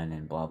anyone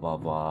and blah blah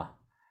blah.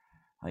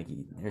 Like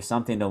there's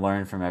something to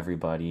learn from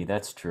everybody.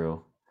 That's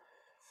true.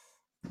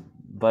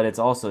 But it's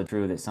also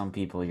true that some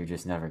people you're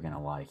just never going to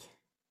like.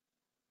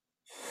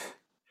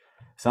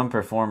 Some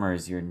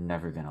performers you're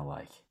never going to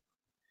like.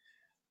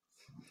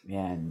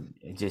 And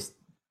it just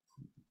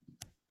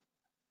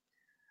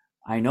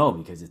I know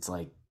because it's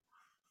like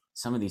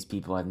some of these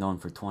people I've known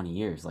for 20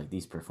 years, like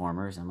these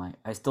performers, I'm like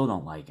I still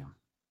don't like them.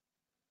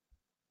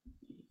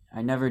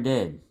 I never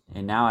did.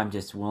 And now I'm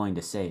just willing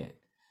to say it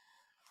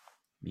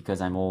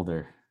because I'm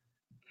older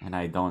and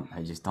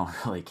I just don't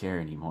really care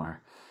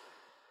anymore.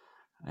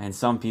 And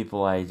some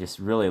people I just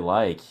really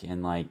like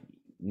and like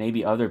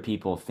maybe other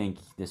people think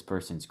this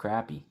person's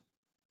crappy,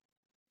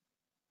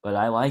 but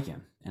I like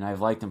him and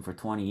I've liked him for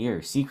 20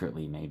 years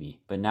secretly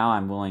maybe. But now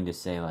I'm willing to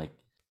say like,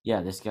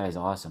 yeah, this guy's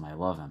awesome. I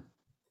love him.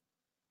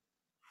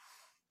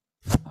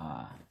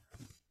 Uh,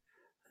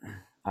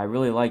 I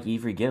really like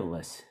Avery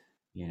Gitlis.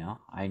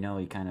 I know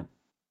he kind of,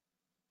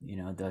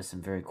 does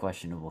some very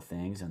questionable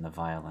things on the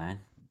violin,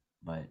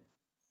 but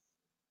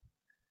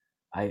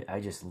I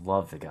just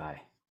love the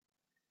guy.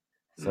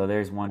 So mm.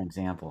 there's one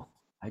example.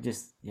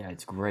 Yeah,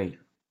 it's great.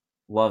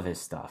 Love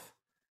his stuff.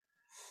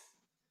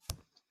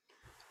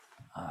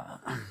 Uh,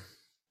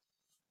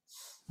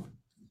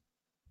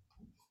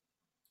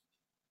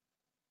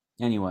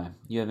 anyway,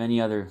 you have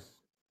any other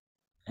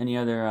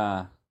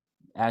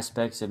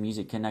aspects of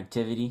music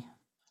connectivity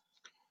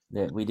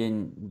that we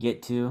didn't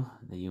get to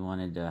that you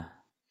wanted to?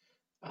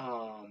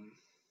 Um,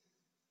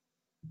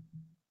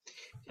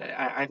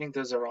 yeah, I think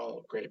those are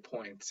all great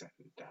points,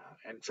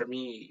 and for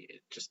me,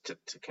 just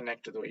to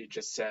connect with what you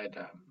just said,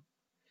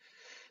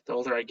 the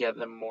older I get,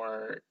 the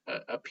more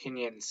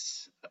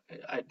opinions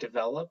I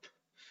develop,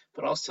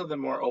 but also the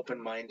more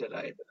open-minded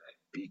I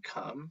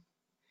become,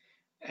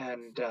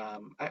 and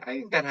I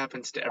think that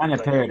happens to Kind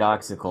of everybody.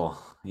 paradoxical.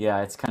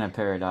 Yeah, it's kind of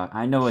paradox.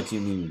 I know what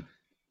you mean.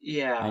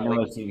 I Yeah, know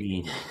like what you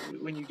mean.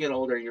 when you get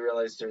older, you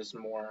realize there's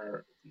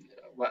more,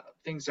 well,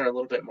 things are a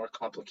little bit more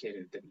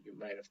complicated than you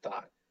might have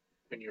thought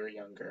when you were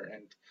younger.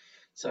 And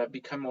so I've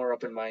become more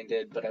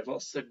open-minded, but I've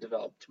also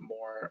developed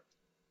more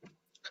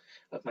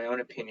of my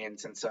own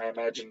opinions. And so I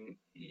imagine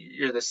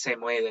you're the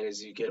same way, that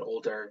as you get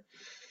older,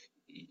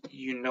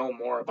 you know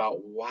more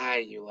about why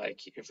you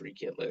like Avery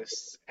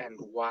Gitlis and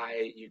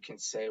why you can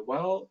say,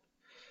 well,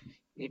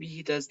 maybe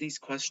he does these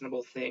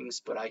questionable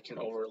things, but I can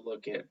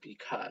overlook it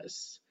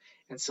because.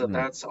 And so Hmm.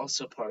 that's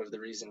also part of the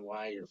reason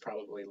why you're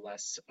probably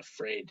less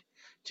afraid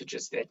to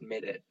just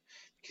admit it,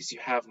 because you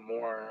have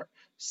more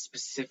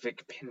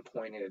specific,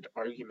 pinpointed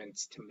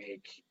arguments to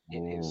make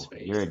in his Oh,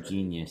 you're a favor.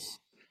 genius.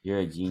 You're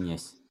a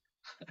genius.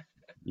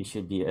 You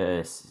should be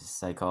a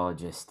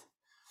psychologist.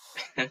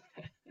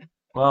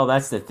 Well,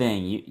 that's the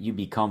thing. You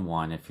become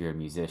one if you're a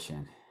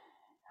musician.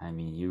 I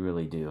mean, you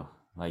really do.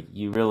 Like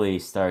you really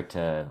start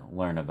to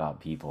learn about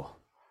people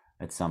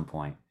at some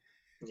point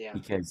Yeah.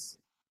 because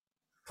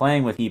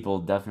playing with people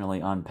definitely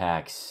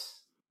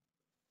unpacks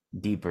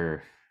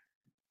deeper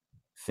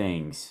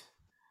things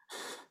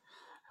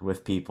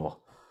with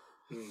people.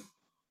 Mm.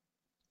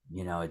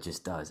 It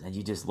just does. And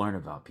you just learn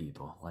about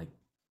people. Like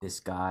this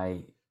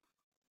guy,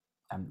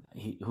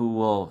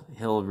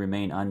 he'll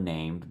remain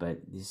unnamed, but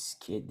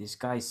this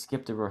guy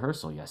skipped a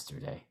rehearsal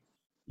yesterday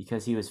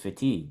because he was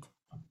fatigued.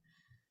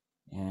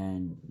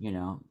 And,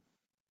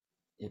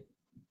 it,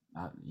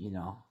 uh, you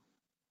know,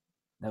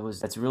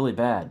 that's really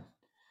bad.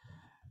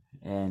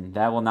 And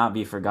that will not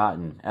be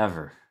forgotten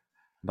ever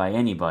by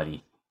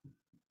anybody,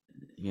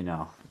 you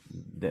know,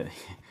 the,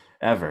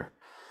 ever.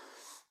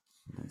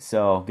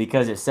 So,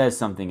 because it says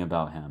something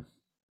about him.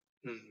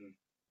 Hmm.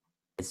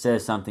 It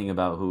says something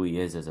about who he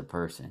is as a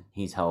person.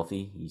 He's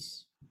healthy.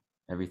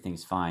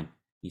 Everything's fine.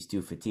 He's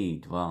too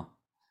fatigued. Well,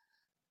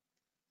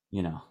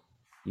 you know,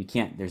 you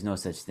can't. There's no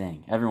such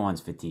thing.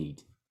 Everyone's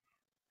fatigued.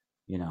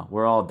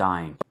 We're all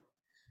dying.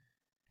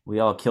 We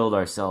all killed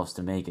ourselves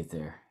to make it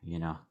there.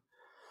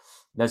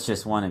 That's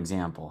just one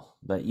example.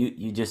 But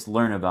you just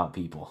learn about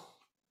people.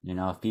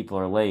 If people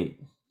are late,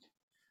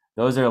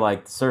 those are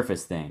like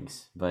surface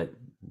things, but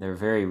they're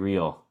very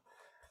real.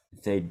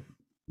 If they,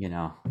 you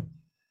know,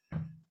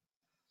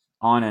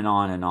 on and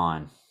on and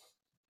on.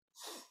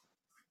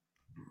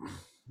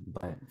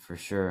 But for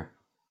sure.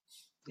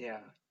 Yeah.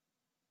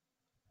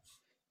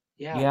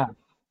 Yeah. Yeah.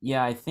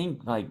 Yeah, I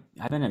think like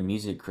I've been a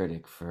music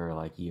critic for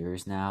like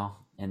years now,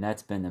 and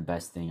that's been the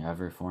best thing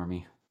ever for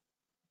me.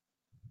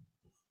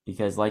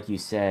 Because like you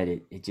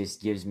said, it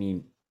just gives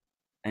me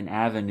an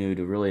avenue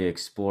to really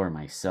explore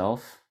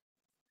myself.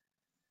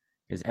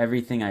 Because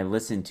everything I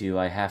listen to,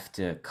 I have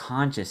to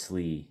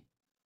consciously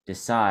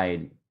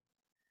decide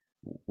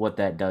what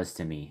that does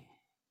to me.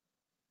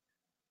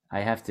 I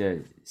have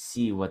to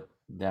see what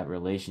that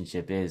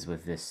relationship is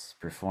with this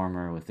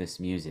performer, with this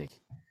music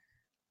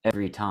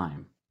every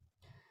time.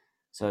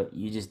 So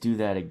you just do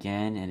that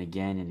again and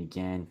again and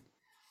again.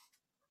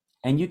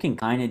 And you can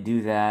kind of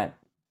do that,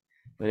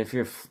 but if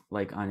you're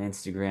like on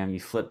Instagram, you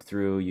flip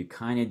through, you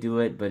kind of do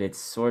it, but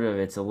it's a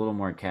little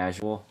more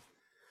casual.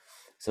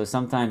 So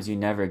sometimes you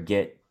never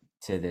get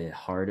to the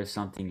heart of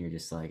something. You're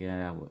just like,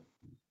 yeah,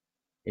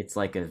 it's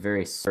like a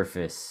very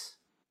surface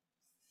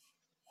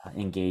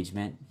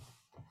engagement.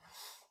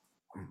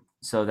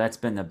 So that's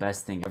been the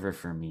best thing ever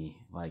for me.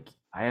 Like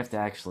I have to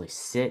actually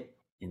sit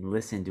and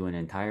listen to an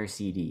entire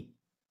CD.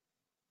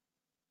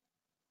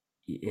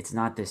 It's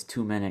not this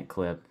 2 minute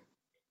clip,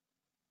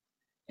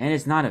 and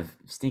it's not a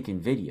stinking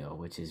video,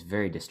 which is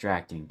very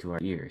distracting to our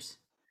ears.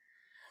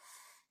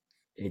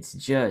 It's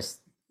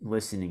just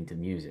listening to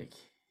music.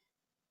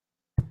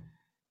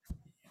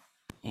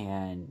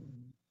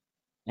 And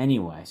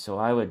anyway, so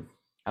I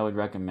would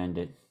recommend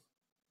it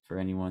for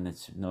anyone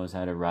that knows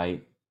how to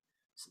write.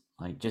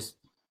 Like just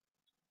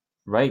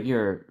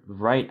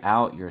write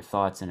out your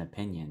thoughts and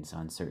opinions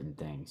on certain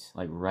things.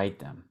 Like write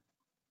them.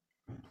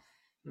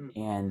 Mm.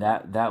 And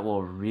that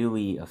will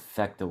really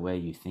affect the way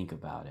you think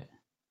about it.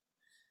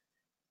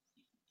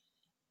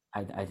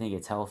 I think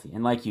it's healthy.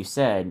 And like you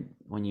said,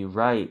 when you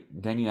write,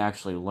 then you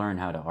actually learn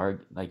how to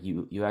argue. Like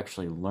you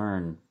actually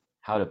learn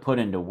how to put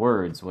into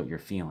words what you're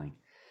feeling.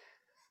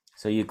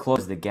 So you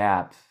close the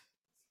gap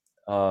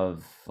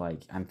of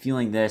like I'm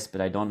feeling this,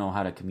 but I don't know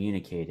how to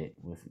communicate it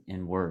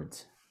in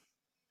words.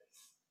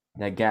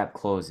 That gap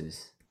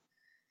closes,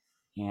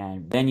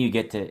 and then you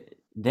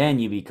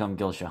become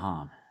Gil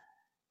Shaham.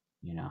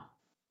 You know,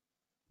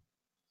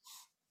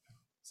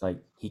 it's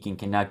like he can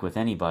connect with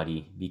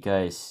anybody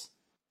because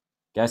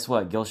guess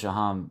what? Gil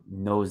Shaham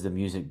knows the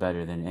music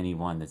better than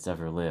anyone that's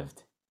ever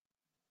lived.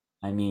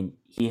 I mean,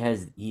 he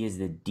is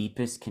the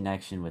deepest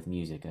connection with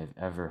music I've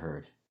ever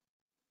heard.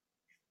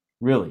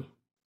 Really.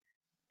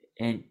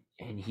 And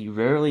he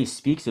rarely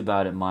speaks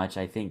about it much,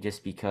 I think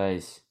just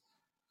because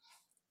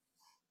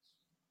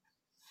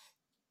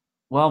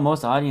well,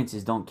 most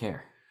audiences don't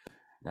care.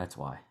 That's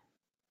why.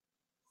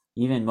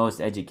 Even most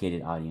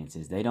educated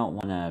audiences, they don't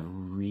want to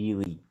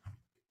really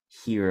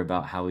hear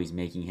about how he's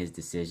making his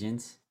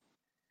decisions.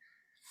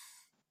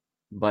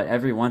 But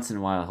every once in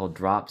a while he'll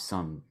drop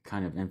some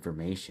kind of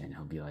information.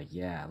 He'll be like,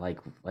 "Yeah, like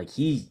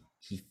he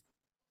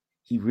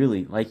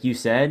really like you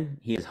said,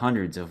 he has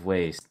hundreds of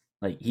ways.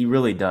 Like he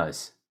really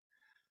does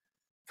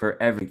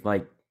for every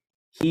like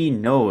he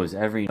knows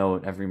every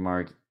note, every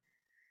mark.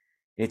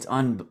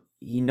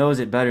 He knows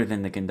it better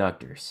than the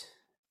conductors,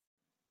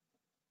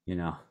 you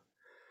know.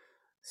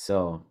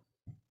 So,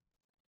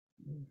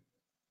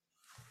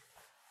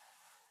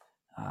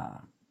 uh,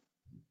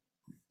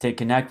 to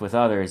connect with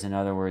others, in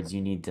other words,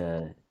 you need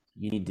to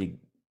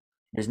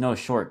there's no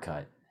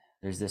shortcut.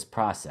 There's this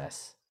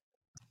process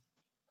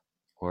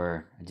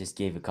where I just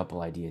gave a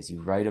couple ideas.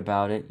 You write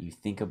about it, you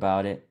think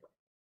about it,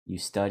 you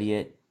study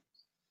it,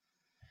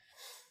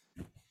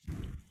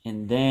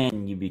 and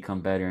then you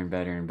become better and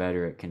better and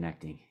better at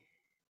connecting.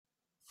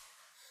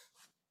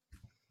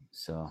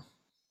 So,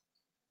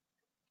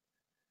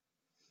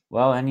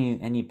 well,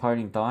 any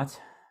parting thoughts?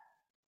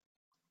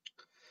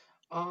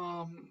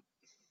 Um,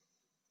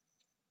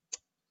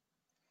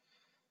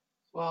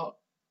 well,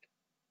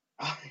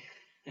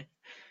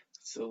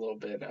 it's a little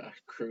bit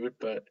crude,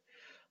 but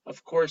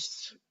of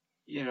course,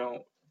 you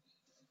know,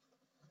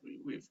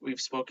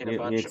 we've spoken a We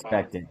bunch about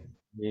expect it.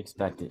 We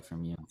expect it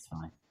from you. It's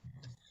fine.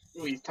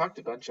 we've talked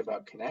a bunch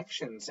about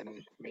connections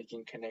and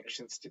making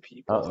connections to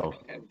people Uh-oh.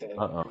 and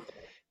Uh-oh.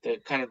 the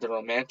kind of the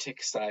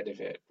romantic side of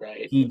it,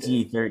 right?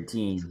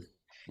 PG-13.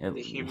 Yep.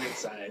 The human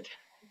side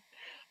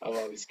of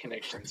all these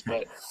connections.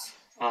 But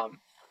um,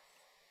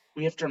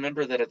 we have to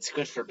remember that it's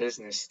good for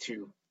business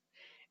too.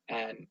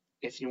 And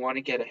if you want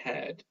to get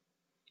ahead,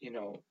 you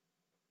know,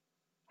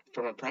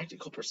 from a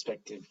practical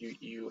perspective,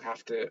 you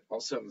have to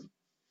also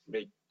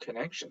make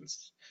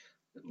connections,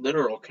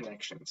 literal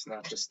connections,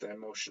 not just the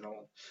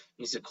emotional,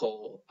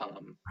 musical,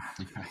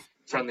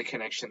 friendly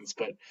connections,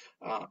 but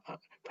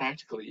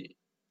practically,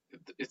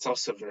 it's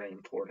also very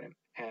important.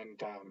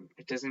 And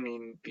it doesn't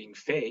mean being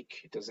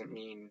fake. It doesn't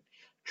mean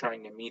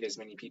trying to meet as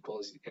many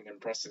people and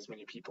impress as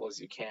many people as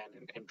you can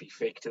and be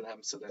fake to them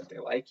so that they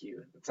like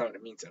you. That's not what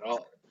it means at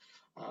all.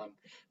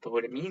 But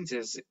what it means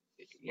is,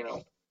 you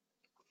know,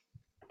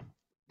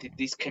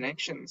 these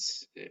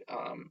connections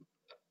um,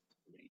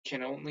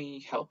 can only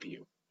help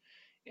you.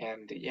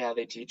 And yeah,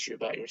 they teach you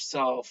about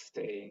yourself.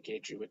 They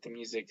engage you with the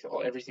music,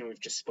 everything we've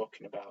just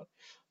spoken about.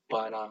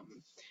 But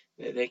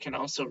they can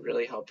also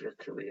really help your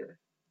career.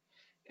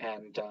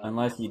 And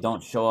Unless you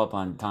don't show up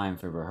on time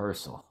for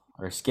rehearsal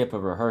or skip a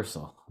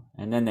rehearsal,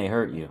 and then they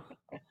hurt you.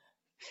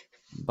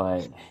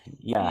 But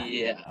yeah.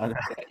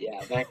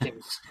 yeah, that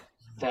can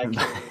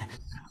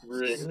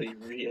really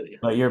really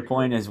But hurt your you.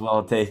 point is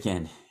well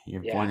taken.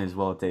 Your Yeah, point is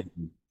well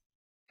taken.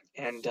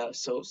 and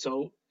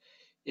so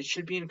it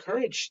should be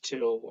encouraged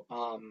to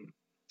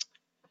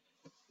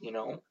you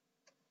know,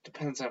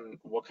 depends on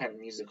what kind of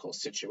musical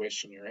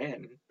situation you're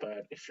in,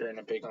 but if you're in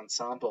a big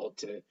ensemble,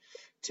 to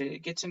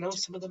get to know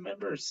some of the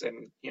members,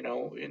 and you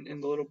know,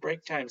 in the little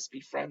break times,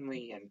 be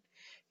friendly. And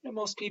you know,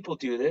 most people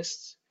do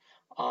this.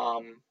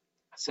 um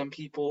some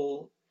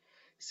people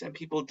some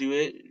people do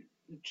it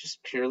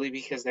just purely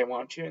because they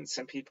want to, and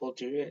some people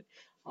do it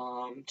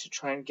to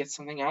try and get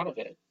something out of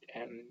it,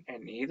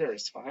 and either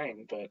is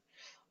fine. But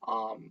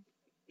um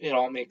it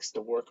all makes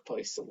the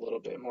workplace a little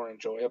bit more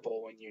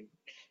enjoyable when you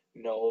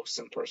know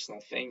some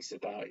personal things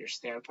about your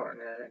stand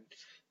partner and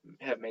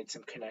have made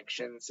some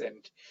connections.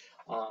 And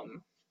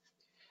um,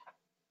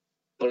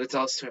 but it's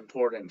also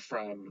important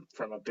from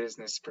a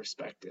business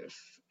perspective.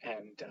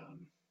 And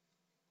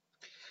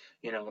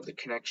you know, the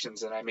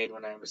connections that I made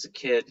when I was a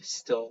kid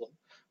still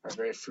are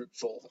very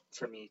fruitful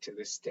for me to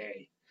this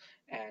day.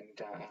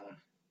 And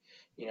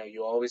you know,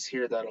 you always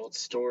hear that old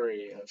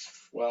story of,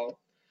 well,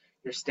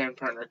 your stand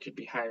partner could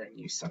be hiring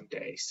you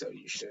someday, so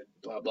you should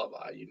blah blah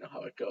blah. You know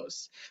how it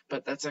goes.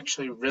 But that's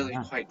actually really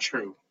Yeah. quite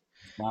true.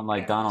 Sound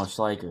like And Donald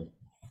Schleicher.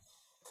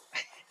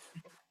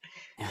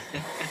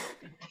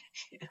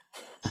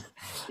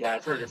 yeah,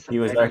 I've heard it He from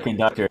was our many.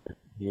 conductor.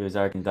 He was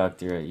our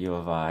conductor at U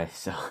of I.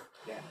 So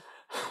Yeah,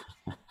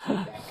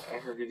 yeah, I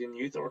heard it in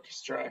youth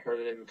orchestra. I heard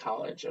it in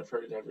college. I've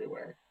heard it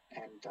everywhere,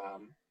 and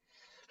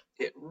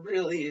it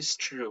really is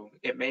true.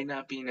 It may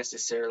not be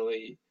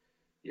necessarily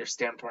your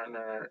stand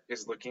partner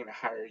is looking to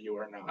hire you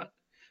or not,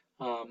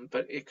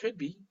 but it could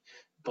be.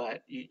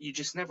 But you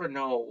just never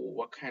know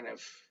what kind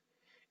of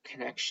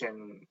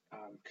connection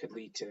could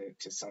lead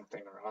to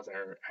something or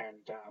other.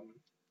 And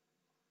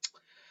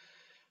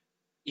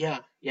yeah,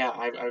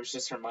 I was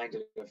just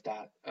reminded of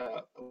that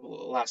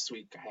last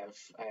week.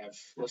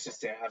 Let's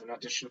just say I have an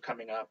audition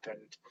coming up,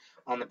 and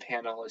on the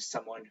panel is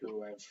someone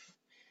who I've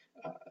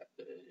uh,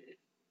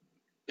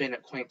 been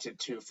acquainted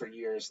to for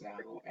years now,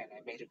 and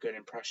I made a good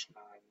impression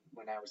on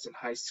when I was in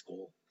high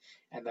school,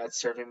 and that's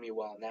serving me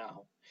well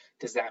now.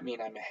 Does that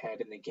mean I'm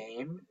ahead in the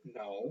game?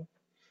 No,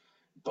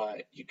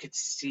 but you could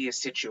see a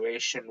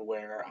situation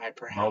where I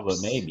no, but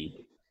perhaps,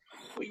 maybe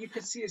well, you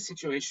could see a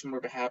situation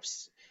where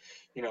perhaps,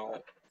 you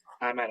know,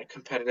 I'm at a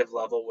competitive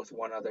level with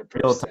one other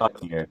you'll person. talk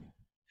here.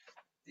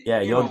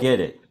 Yeah, You you'll know, get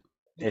it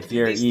if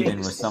you're these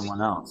even with things,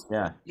 someone else.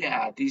 Yeah.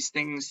 yeah, these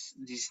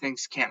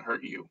things can't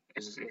hurt you.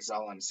 Is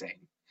all I'm saying.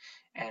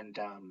 And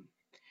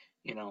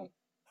you know,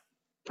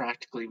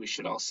 practically, we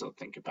should also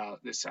think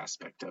about this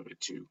aspect of it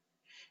too.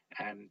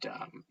 And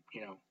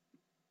you know,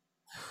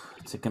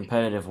 It's a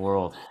competitive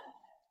world.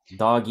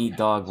 Dog eat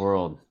dog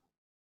world,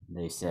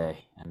 they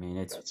say. I mean,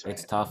 that's it's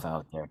right. tough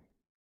out there.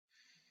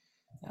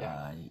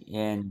 Yeah,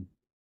 And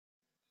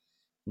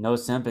no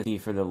sympathy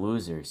for the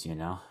losers, you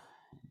know.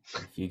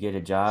 If you get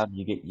a job,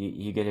 you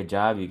get a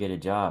job, you get a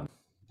job.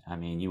 I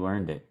mean, you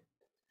earned it.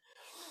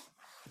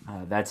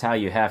 That's how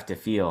you have to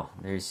feel.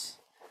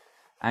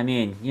 I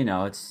mean,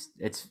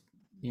 it's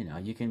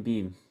you can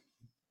be,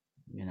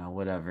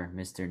 whatever,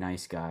 Mr.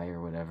 Nice Guy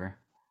or whatever.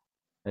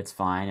 That's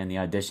fine in the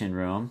audition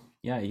room.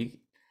 Yeah,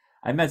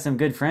 I met some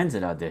good friends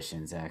at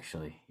auditions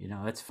actually.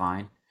 That's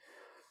fine.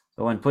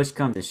 But when push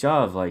comes to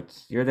shove, like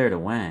you're there to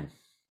win.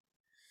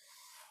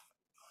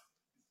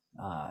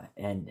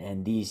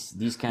 And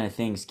these kind of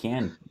things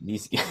can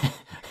these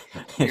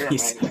You're these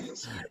reminding me of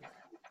this.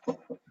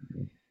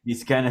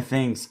 these kind of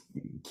things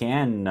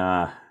can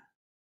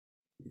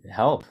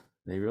help.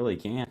 They really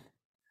can.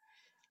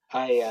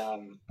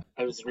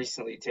 I was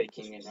recently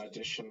taking an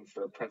audition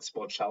for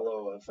principal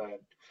cello of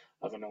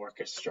an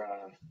orchestra,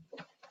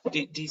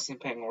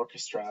 decent paying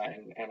orchestra,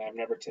 and I've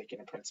never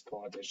taken a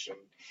principal audition,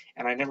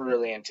 and I never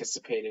really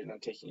anticipated on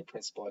taking a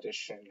principal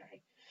audition.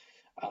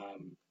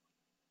 Um,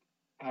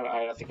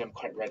 I don't think I'm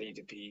quite ready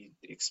to be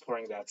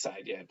exploring that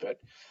side yet, but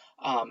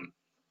um,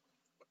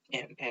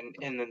 and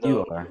then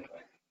You are.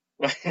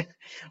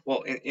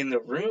 well, in the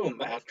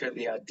room after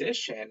the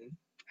audition,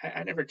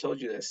 I never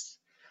told you this.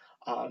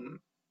 Um,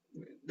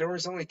 there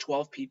was only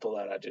 12 people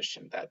that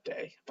auditioned that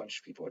day. A bunch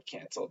of people had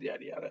canceled,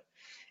 yada yada.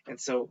 And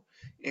so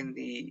in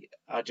the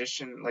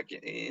audition, like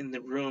in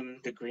the room,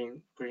 the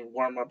green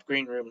warm up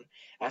green room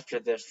after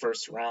the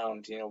first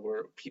round,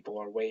 where people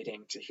are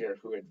waiting to hear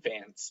who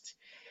advanced.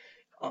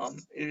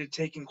 It had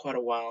taken quite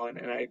a while,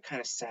 and I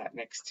kind of sat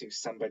next to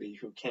somebody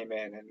who came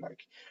in and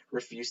like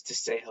refused to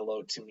say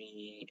hello to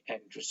me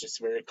and was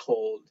just very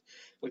cold,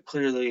 but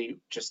clearly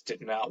just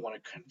did not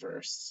want to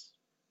converse.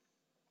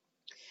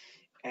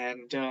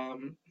 And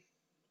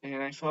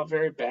and I felt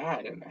very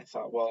bad, and I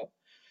thought, well,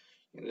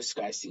 this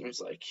guy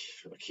seems like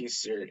he's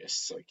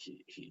serious, like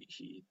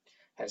he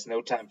has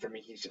no time for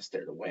me. He's just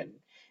there to win.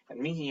 And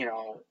me,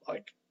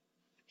 like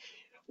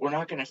we're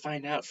not going to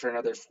find out for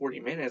another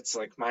 40 minutes.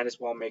 Like, might as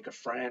well make a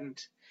friend.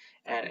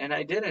 And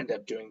I did end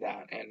up doing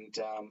that.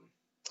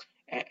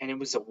 And it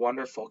was a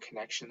wonderful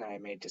connection that I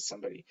made to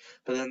somebody.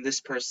 But then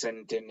this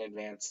person didn't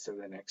advance to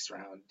the next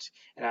round,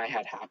 and I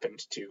had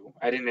happened to.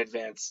 I didn't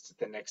advance to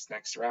the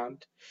next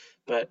round,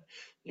 but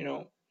you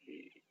know,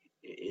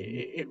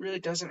 it really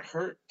doesn't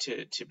hurt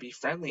to be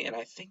friendly, and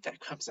I think that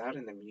comes out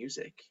in the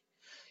music.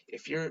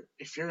 If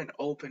you're an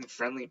open,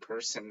 friendly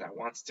person that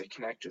wants to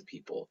connect with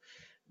people,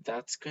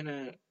 that's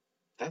gonna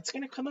that's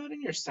gonna come out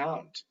in your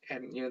sound.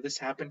 And this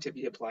happened to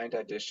be a blind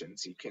audition,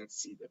 so you can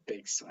see the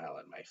big smile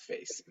on my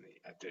face in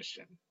the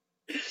audition.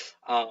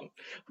 Um,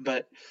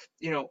 but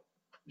you know,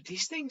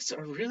 these things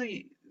are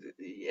really,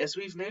 as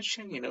we've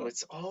mentioned,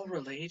 it's all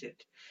related.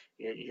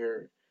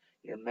 Your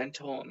your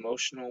mental,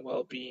 emotional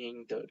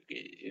well-being,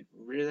 it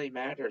really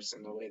matters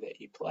in the way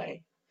that you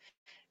play.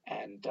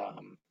 And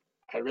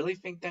I really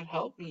think that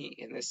helped me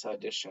in this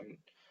audition.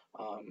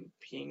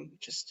 Being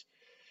just,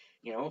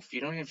 if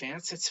you don't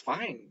advance, it's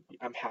fine.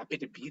 I'm happy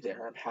to be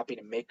there. I'm happy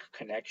to make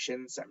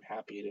connections. I'm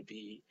happy to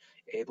be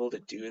able to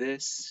do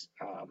this.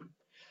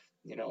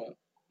 You know,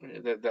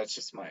 that's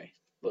just my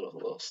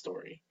little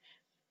story.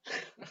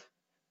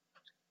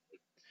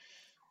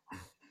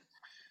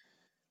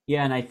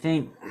 Yeah, and I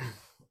think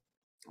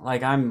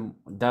like I'm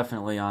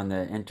definitely on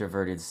the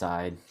introverted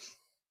side.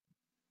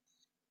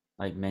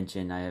 Like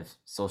mentioned, I have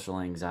social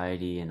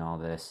anxiety and all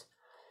this.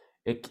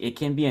 It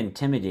can be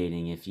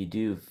intimidating if you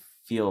do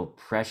feel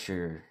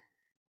pressure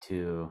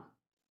to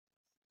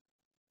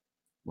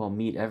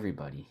meet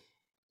everybody.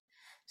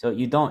 So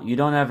you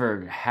don't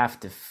ever have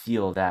to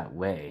feel that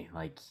way.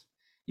 Like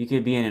you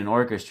could be in an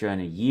orchestra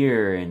in a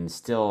year and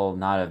still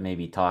not have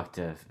maybe talked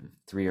to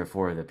three or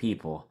four of the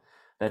people.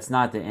 That's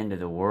not the end of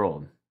the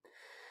world.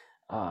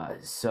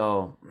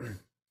 So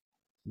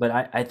but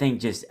I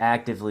think just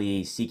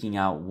actively seeking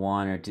out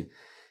one or two,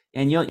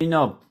 and you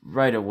know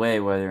right away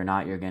whether or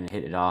not you're going to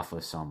hit it off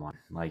with someone.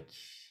 Like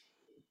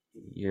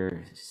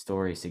your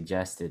story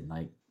suggested,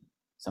 like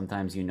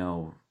sometimes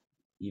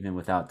even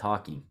without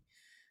talking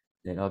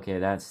that okay,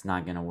 that's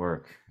not going to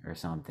work or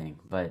something.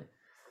 But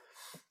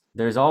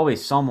there's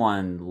always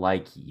someone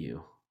like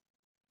you.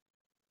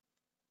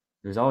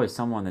 There's always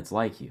someone that's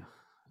like you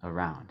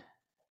around.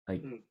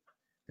 Like Mm,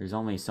 there's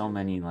only so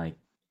many like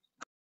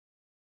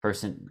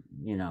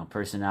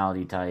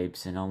personality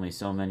types, and only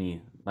so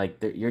many like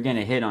you're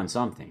gonna hit on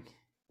something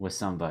with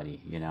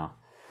somebody.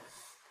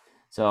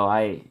 So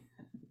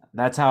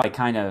that's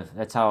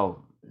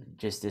how,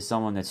 just as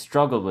someone that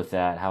struggled with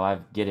that, how I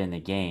get in the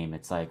game.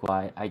 It's like, well,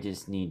 I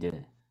just need to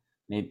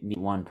maybe meet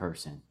one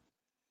person,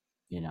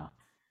 you know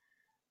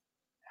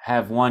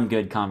have one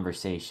good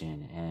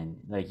conversation, and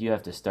like you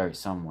have to start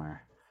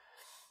somewhere.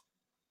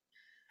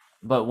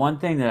 But one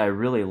thing that I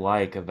really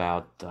like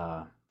about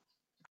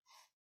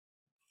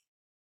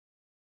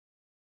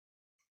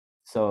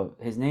so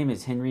his name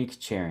is Henrik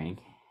Chering.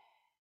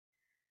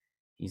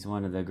 He's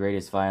one of the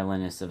greatest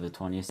violinists of the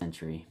 20th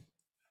century,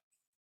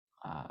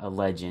 a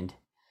legend.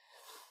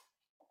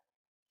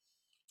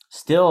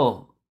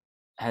 Still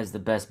has the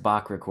best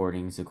Bach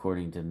recordings,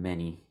 according to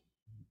many,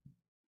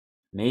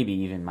 maybe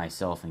even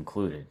myself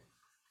included.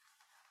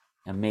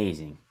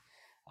 Amazing.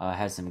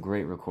 Has some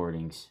great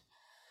recordings.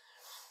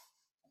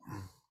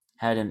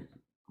 Had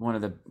one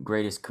of the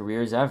greatest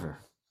careers ever.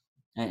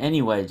 And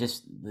anyway,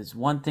 just there's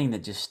one thing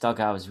that just stuck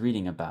out. I was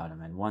reading about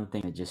him, and one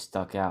thing that just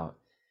stuck out.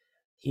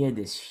 He had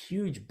this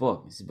huge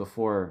book. This is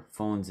before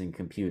phones and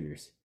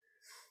computers.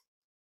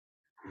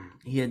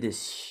 He had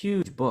this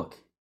huge book,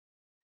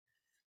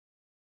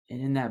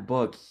 and in that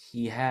book,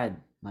 he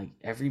had like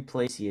every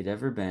place he had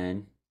ever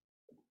been.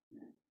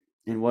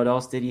 And what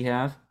else did he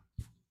have?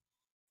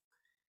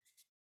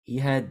 He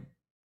had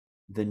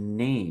the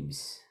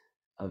names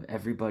of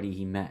everybody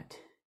he met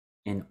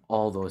in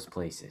all those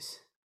places.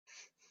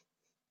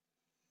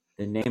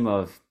 The name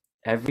of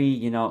every,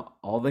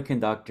 all the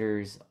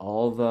conductors,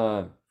 all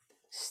the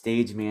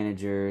stage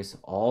managers,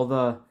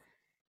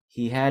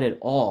 he had it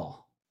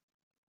all.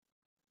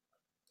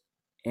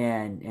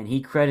 And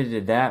he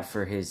credited that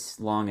for his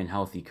long and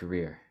healthy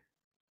career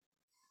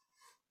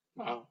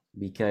Wow.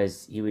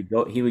 because he would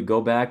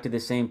go back to the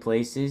same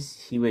places,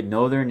 he would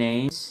know their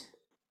names,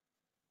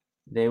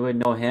 they would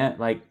know him.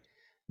 Like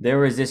there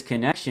was this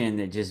connection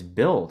that just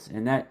built,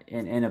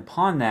 and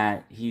upon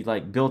that he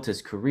like built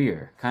his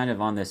career kind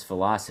of on this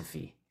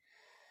philosophy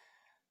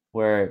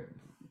where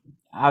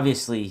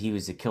obviously he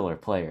was a killer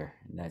player,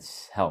 and that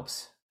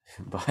helps.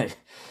 but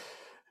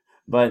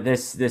but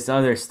this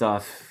other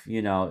stuff,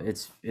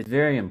 it's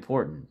very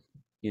important.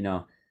 you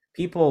know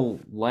People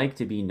like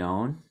to be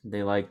known,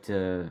 they like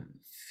to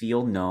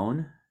feel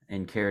known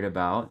and cared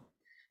about.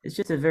 It's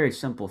just a very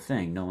simple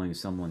thing, knowing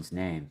someone's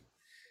name.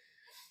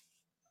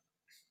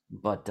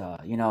 But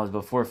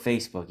before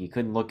Facebook, you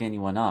couldn't look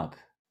anyone up.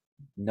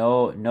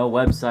 No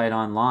website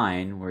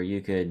online where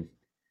you could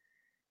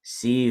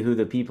see who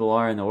the people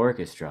are in the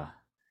orchestra.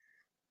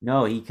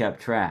 No, he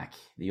kept track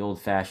the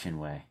old fashioned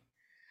way.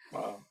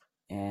 Wow.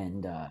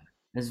 And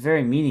it's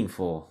very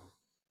meaningful,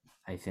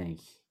 I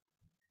think,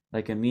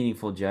 like a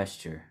meaningful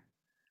gesture.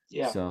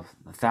 Yeah. So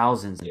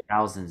thousands and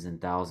thousands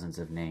and thousands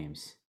of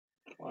names.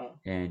 Wow.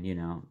 And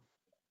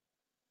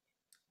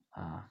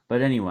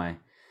but anyway,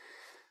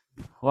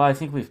 well, I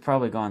think we've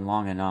probably gone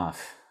long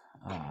enough.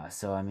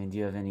 So I mean, do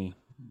you have any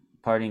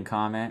parting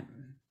comment,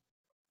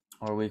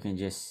 or we can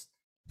just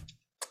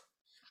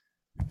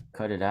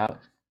cut it out?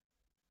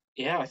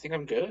 Yeah, I think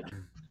I'm good.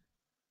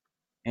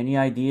 Any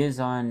ideas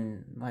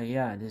on, like,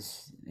 yeah,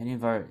 this any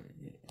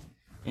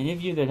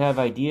of you that have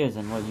ideas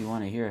on what you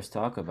want to hear us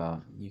talk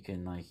about, you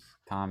can like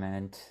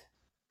comment.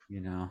 You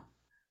know,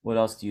 what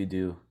else do you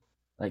do?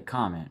 Like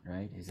comment,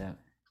 right? Is that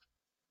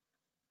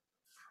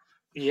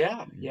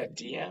Yeah, yeah,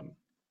 DM.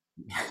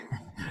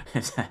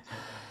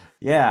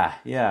 yeah,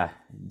 yeah.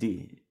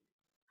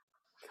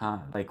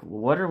 Like,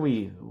 what are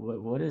we?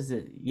 What is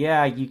it?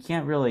 Yeah, you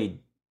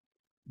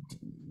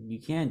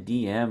can't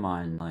DM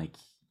on like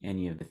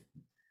any of the.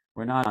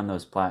 We're not on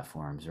those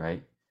platforms,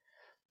 right?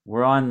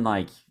 We're on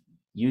like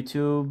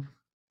YouTube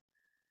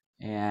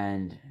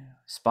and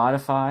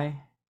Spotify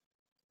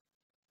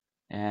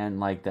and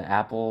like the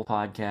Apple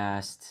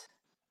podcast.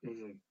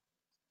 Hmm.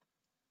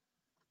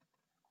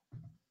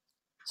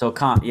 So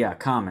yeah,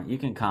 comment. You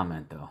can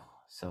comment though.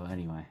 So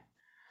anyway,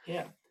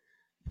 Yeah.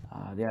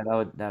 yeah,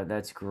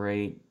 that's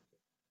great.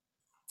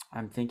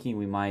 I'm thinking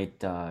we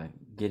might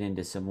get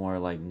into some more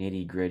like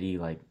nitty gritty.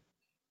 Like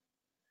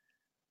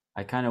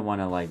I kind of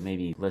want to like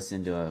maybe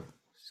listen to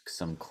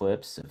some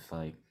clips of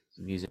like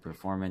music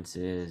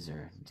performances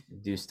or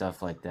do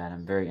stuff like that.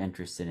 I'm very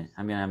interested in.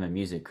 I mean, I'm a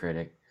music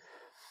critic,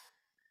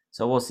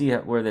 so we'll see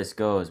where this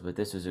goes. But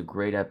this was a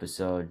great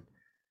episode.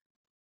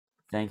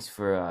 Thanks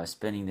for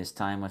spending this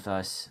time with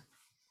us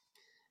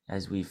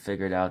as we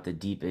figured out the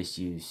deep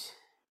issues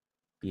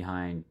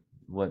behind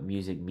what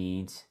music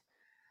means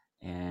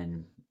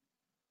and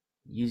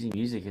using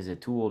music as a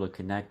tool to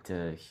connect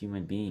to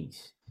human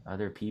beings,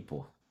 other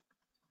people,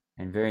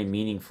 in very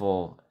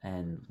meaningful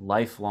and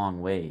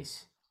lifelong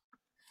ways.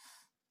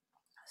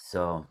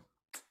 So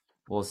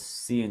we'll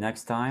see you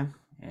next time,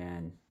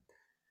 and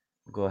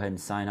we'll go ahead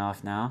and sign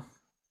off now.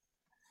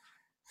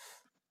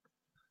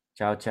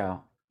 Ciao,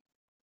 ciao.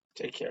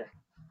 Take care.